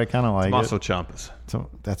 cheesy, but I kind of like Tommaso it. Ciampas. So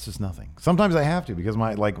that's just nothing. Sometimes I have to because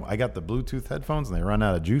I got the Bluetooth headphones and they run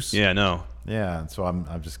out of juice. Yeah, no. Yeah, so I'm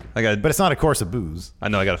just. But it's not a course of booze. I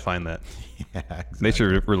know, I got to find that. Yeah, exactly. They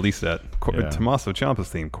should release that. Yeah. Tommaso Ciampa's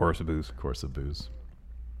theme, Chorus of Booze. Course of booze.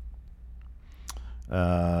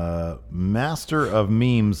 Master of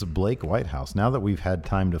memes, Blake Whitehouse. Now that we've had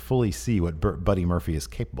time to fully see what Buddy Murphy is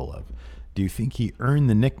capable of, do you think he earned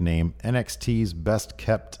the nickname NXT's best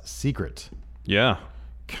kept secret? Yeah.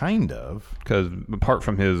 Kind of. Because apart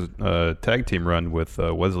from his tag team run with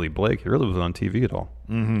Wesley Blake, he really wasn't on TV at all.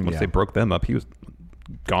 Mm-hmm, Once yeah. they broke them up, he was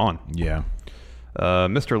gone. Yeah.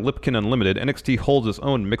 Mr. Lipkin Unlimited, NXT holds its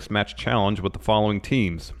own mixed match challenge with the following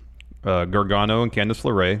teams. Gargano and Candice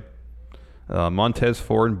LeRae, Montez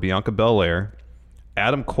Ford and Bianca Belair,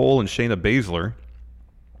 Adam Cole and Shayna Baszler,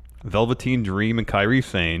 Velveteen Dream and Kairi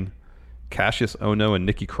Sane, Cassius Ohno and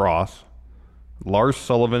Nikki Cross, Lars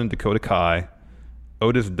Sullivan and Dakota Kai,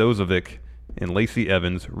 Otis Dozovic and Lacey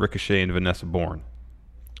Evans, Ricochet and Vanessa Bourne.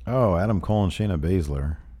 Oh, Adam Cole and Shayna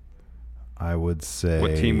Baszler. I would say.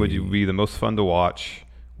 What team would you be the most fun to watch?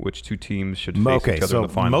 Which 2 teams should face each other in the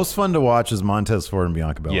final? Most fun to watch is Montez Ford and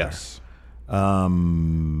Bianca Belair. Yes.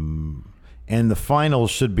 And the finals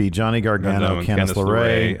should be Johnny Gargano, and Candice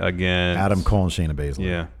LeRae, against Adam Cole, and Shayna Baszler.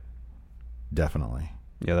 Yeah. Definitely.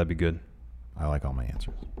 Yeah, that'd be good. I like all my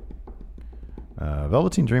answers.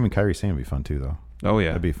 Velveteen Dream and Kairi Sane would be fun too, though. Oh, yeah.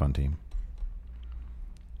 That'd be a fun team.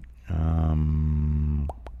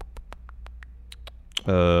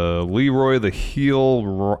 Leroy the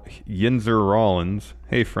heel Yinzer Rollins.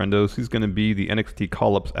 Hey, friendos, who's going to be the NXT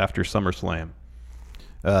call-ups after SummerSlam?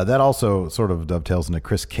 That also sort of dovetails into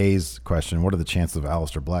Chris K's question. What are the chances of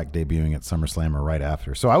Aleister Black debuting at SummerSlam or right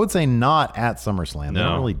after? So I would say not at SummerSlam. They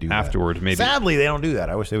don't really do that. Afterwards, maybe. Sadly, they don't do that.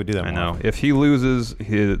 I wish they would do that more. I know. If he loses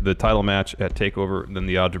the title match at TakeOver, then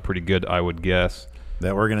the odds are pretty good, I would guess.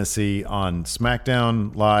 That we're going to see on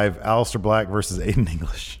SmackDown Live, Aleister Black versus Aiden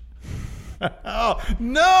English. Oh,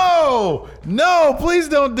 no, please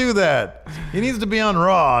don't do that. He needs to be on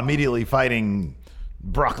Raw immediately fighting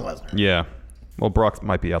Brock Lesnar. Yeah. Well, Brock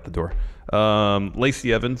might be out the door.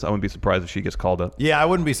 Lacey Evans, I wouldn't be surprised if she gets called up. Yeah, I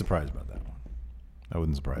wouldn't be surprised about that one. I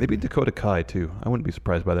wouldn't surprise Maybe me. Dakota Kai, too. I wouldn't be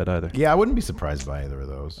surprised by that either. Yeah, I wouldn't be surprised by either of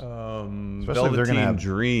those. Especially if they're going to Velveteen have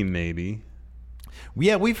Dream, maybe.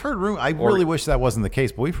 Yeah, we've heard rumors. I really wish that wasn't the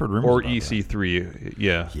case, but we've heard rumors. Or about EC3.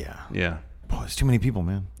 that. Yeah. Boy, there's too many people,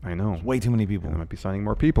 man. I know. There's way too many people. They might be signing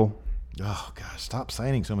more people. Oh gosh, stop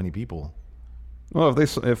signing so many people. Well,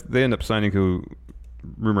 if they end up signing who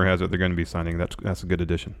rumor has it they're going to be signing, that's a good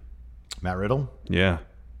addition. Matt Riddle? Yeah.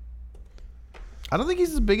 I don't think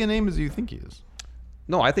he's as big a name as you think he is.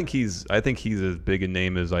 No, I think he's as big a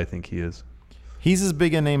name as I think he is. He's as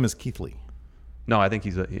big a name as Keith Lee. No, I think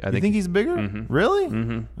he's. You think he's bigger? Mm-hmm. Really?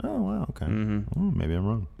 Mm-hmm. Oh wow. Okay. Mm-hmm. Oh, maybe I'm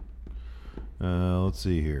wrong. Let's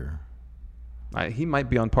see here. He might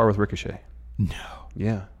be on par with Ricochet. No.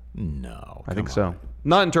 Yeah. No. I think so.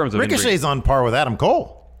 Not in terms of Ricochet's on par with Adam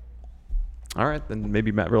Cole. All right, then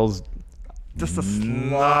maybe Matt Riddle's just a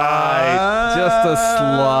slight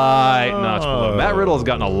notch below. Matt Riddle has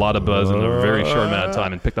gotten a lot of buzz in a very short amount of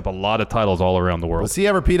time and picked up a lot of titles all around the world. Was he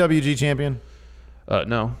ever PWG champion?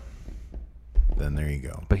 No. Then there you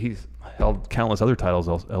go. But he's held countless other titles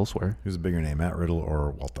elsewhere. Who's a bigger name, Matt Riddle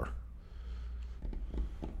or Walter?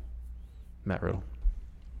 Matt Riddle.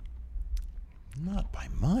 Not by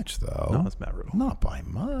much, though. No, it's Matt Riddle. Not by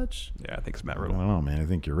much. Yeah, I think it's Matt I Riddle. don't know, man. I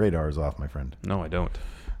think your radar is off, my friend. No, I don't.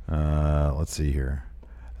 Let's see here.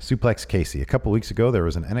 Suplex Casey. A couple weeks ago, there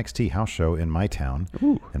was an NXT house show in my town.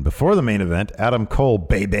 Ooh. And before the main event, Adam Cole,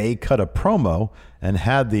 baby, cut a promo and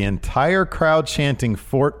had the entire crowd chanting,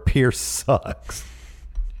 Fort Pierce sucks.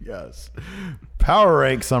 Yes. Power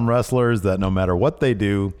rank some wrestlers that no matter what they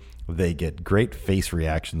do, they get great face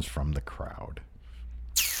reactions from the crowd.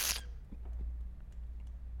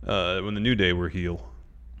 When the New Day were heel.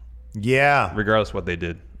 Yeah. Regardless of what they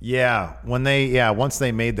did. Yeah. Once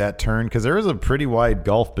they made that turn, because there was a pretty wide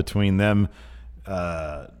gulf between them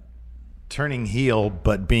turning heel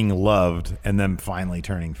but being loved and them finally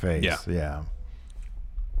turning face. Yeah.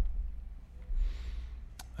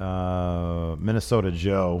 Minnesota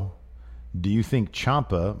Joe, do you think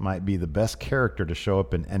Ciampa might be the best character to show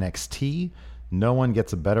up in NXT? No one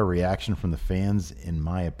gets a better reaction from the fans, in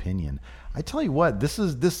my opinion. I tell you what, this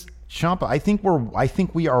Ciampa. I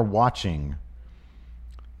think we are watching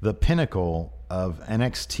the pinnacle of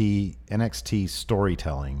NXT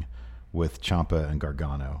storytelling with Ciampa and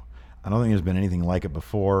Gargano. I don't think there's been anything like it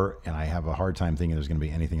before, and I have a hard time thinking there's going to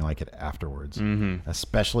be anything like it afterwards,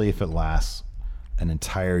 especially if it lasts an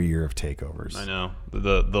entire year of takeovers. I know.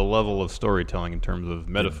 The level of storytelling in terms of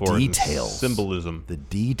metaphor and symbolism. The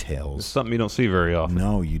details. It's something you don't see very often.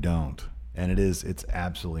 No, you don't. And it's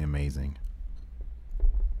absolutely amazing.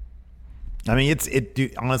 I mean,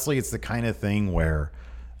 honestly, it's the kind of thing where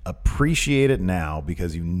appreciate it now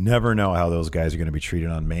because you never know how those guys are going to be treated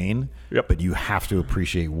on main. Yep. But you have to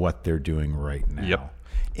appreciate what they're doing right now. Yep.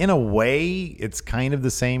 In a way, it's kind of the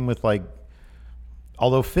same with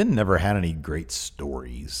although Finn never had any great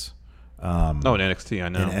stories. In NXT, I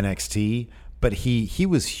know. In NXT, but he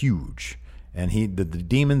was huge, and the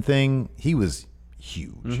demon thing, he was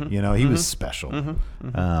huge. Mm-hmm. He was special.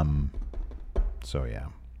 So yeah.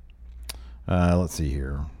 Let's see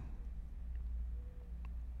here.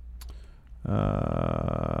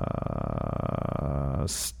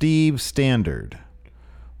 Steve Standard.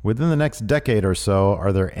 Within the next decade or so,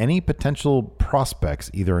 are there any potential prospects,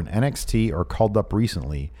 either in NXT or called up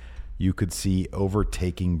recently, you could see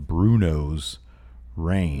overtaking Bruno's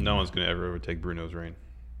reign? No one's going to ever overtake Bruno's reign.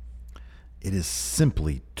 It is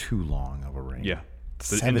simply too long of a reign. Yeah. The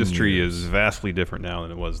 7 industry years. is vastly different now than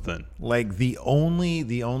it was then. Like the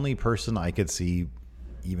only person I could see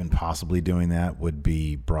even possibly doing that would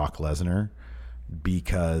be Brock Lesnar,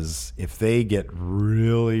 because if they get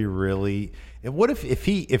really what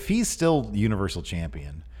if he's still Universal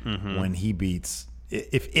Champion when he beats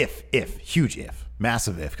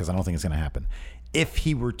massive if, because I don't think it's going to happen, if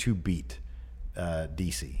he were to beat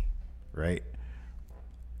DC, right,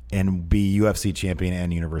 and be UFC champion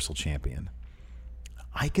and Universal champion,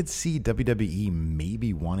 I could see WWE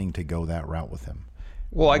maybe wanting to go that route with him.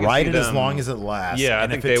 Well, I can ride see it as them- long as it lasts. Yeah, I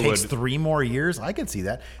and think if it they takes would- 3 more years, I could see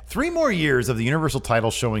that. 3 more years of the Universal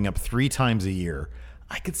title showing up 3 times a year.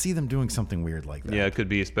 I could see them doing something weird like that. Yeah, it could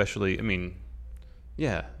be, especially, I mean,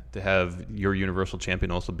 yeah, to have your Universal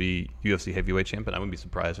Champion also be UFC Heavyweight Champion. I wouldn't be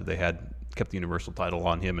surprised if they had kept the Universal title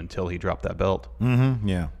on him until he dropped that belt. Mm-hmm.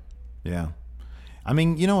 Yeah. Yeah. I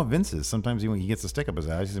mean, you know what Vince is. Sometimes he gets a stick up his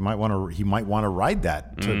ass. He might want to ride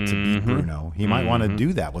that to beat Bruno. He might want to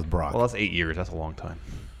do that with Brock. Well, that's 8 years. That's a long time.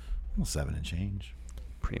 Well, 7 and change.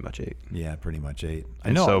 Pretty much 8. Yeah, pretty much 8. I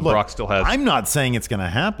And know. so Look, Brock still has I'm not saying it's going to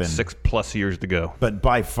happen. 6+ years to go. But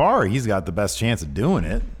by far, he's got the best chance of doing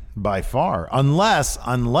it. By far, unless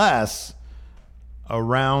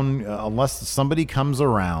somebody comes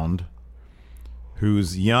around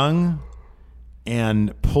who's young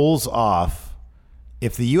and pulls off.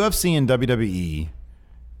 If the UFC and WWE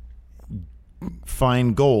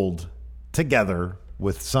find gold together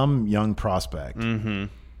with some young prospect,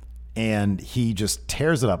 and he just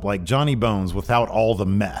tears it up like Johnny Bones without all the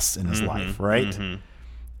mess in his life, right?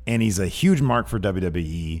 And he's a huge mark for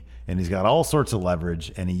WWE, and he's got all sorts of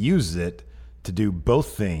leverage, and he uses it to do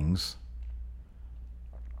both things.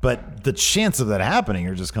 But the chance of that happening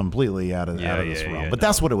are just completely out of this realm. But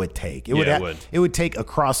that's what it would take. It would take a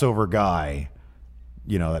crossover guy,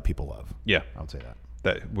 that people love. Yeah. I would say that.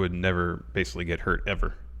 That would never basically get hurt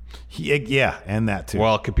ever. Yeah, and that too.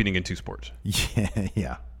 While competing in 2 sports.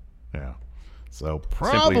 Yeah. So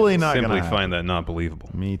probably not going to simply find that not believable.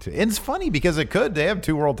 Me too. And it's funny because it could. They have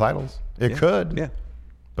 2 world titles. It could. Yeah.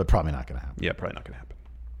 But probably not going to happen. Yeah, probably not going to happen.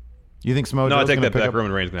 You think Samoa No, I Joe's take gonna that pick back. up?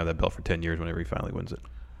 Roman Reigns is going to have that belt for 10 years whenever he finally wins it.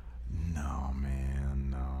 No, man,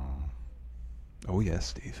 no. Oh, yes,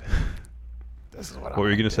 Steve. This is what were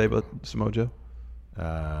you going to say about Samoa Joe?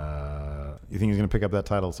 You think he's going to pick up that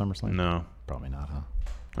title at SummerSlam? No. Probably not, huh?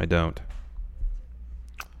 I don't.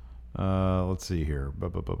 Let's see here.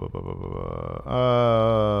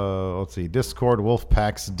 Let's see. Discord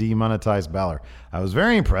Wolfpack's demonetized Balor. I was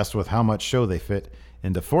very impressed with how much show they fit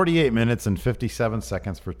into 48 minutes and 57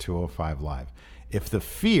 seconds for 205 Live. If the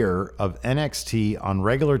fear of NXT on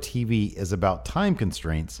regular TV is about time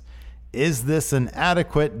constraints, is this an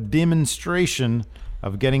adequate demonstration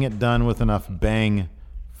of getting it done with enough bang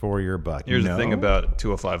for your buck? Here's the thing about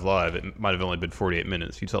 205 Live. It might have only been 48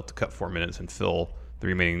 minutes. You'd still have to cut 4 minutes and fill the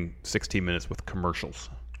remaining 16 minutes with commercials.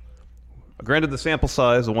 Granted, the sample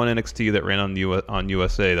size, the one NXT that ran on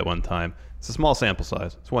USA that one time, it's a small sample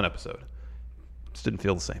size. It's 1 episode. Just didn't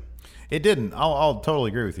feel the same. It didn't. I'll totally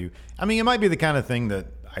agree with you. I mean, it might be the kind of thing that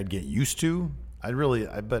I'd get used to.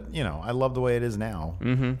 But I love the way it is now.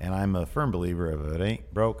 And I'm a firm believer of it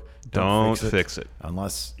ain't broke, don't fix it.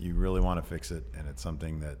 Unless you really want to fix it, and it's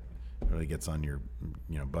something that really gets on your,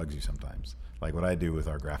 bugs you sometimes. Like what I do with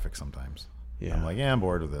our graphics sometimes. Yeah. I'm like, I'm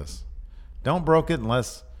bored with this. Don't broke it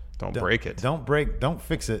unless... Don't break it. Don't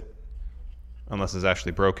fix it. Unless it's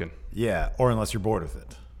actually broken. Yeah, or unless you're bored with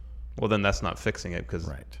it. Well, then that's not fixing it because,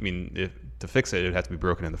 Right. I mean, to fix it, it would have to be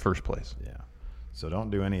broken in the first place. Yeah. So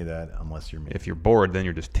don't do any of that unless you're me. If you're bored, then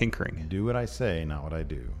you're just tinkering. Do what I say, not what I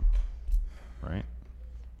do. Right?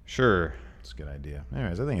 Sure. It's a good idea.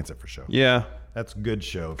 Anyways, I think it's it for show. Yeah. That's a good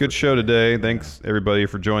show. Good show today. Thanks, everybody,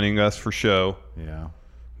 for joining us for show. Yeah.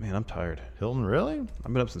 Man, I'm tired. Hilton, really?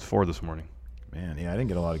 I've been up since 4 this morning. Man, yeah, I didn't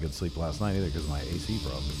get a lot of good sleep last night either because of my AC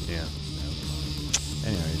problem. Yeah.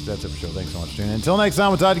 Anyways, that's it for show. Thanks so much for tuning in. Until next time,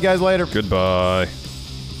 we'll talk to you guys later. Goodbye.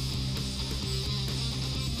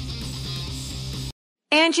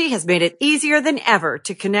 Angie has made it easier than ever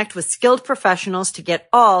to connect with skilled professionals to get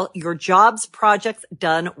all your jobs projects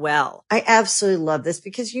done well. I absolutely love this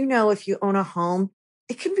because, if you own a home,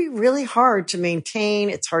 it can be really hard to maintain.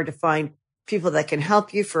 It's hard to find people that can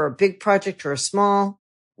help you for a big project or a small.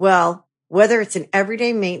 Well, whether it's in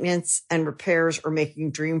everyday maintenance and repairs or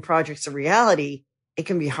making dream projects a reality, it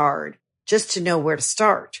can be hard just to know where to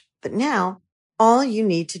start. But now all you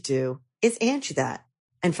need to do is Angie that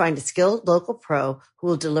and find a skilled local pro who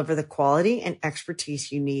will deliver the quality and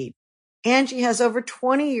expertise you need. Angie has over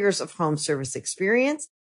 20 years of home service experience,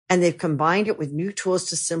 and they've combined it with new tools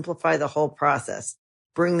to simplify the whole process.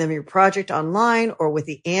 Bring them your project online or with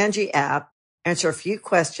the Angie app. Answer a few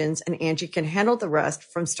questions, and Angie can handle the rest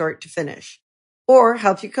from start to finish. Or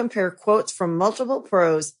help you compare quotes from multiple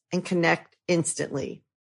pros and connect instantly.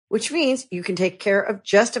 Which means you can take care of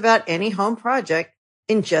just about any home project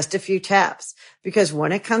in just a few taps. Because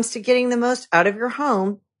when it comes to getting the most out of your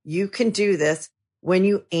home, you can do this when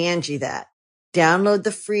you Angie that. Download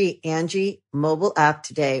the free Angie mobile app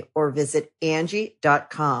today or visit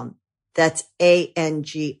Angie.com. That's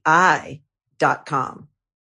ANGI.com.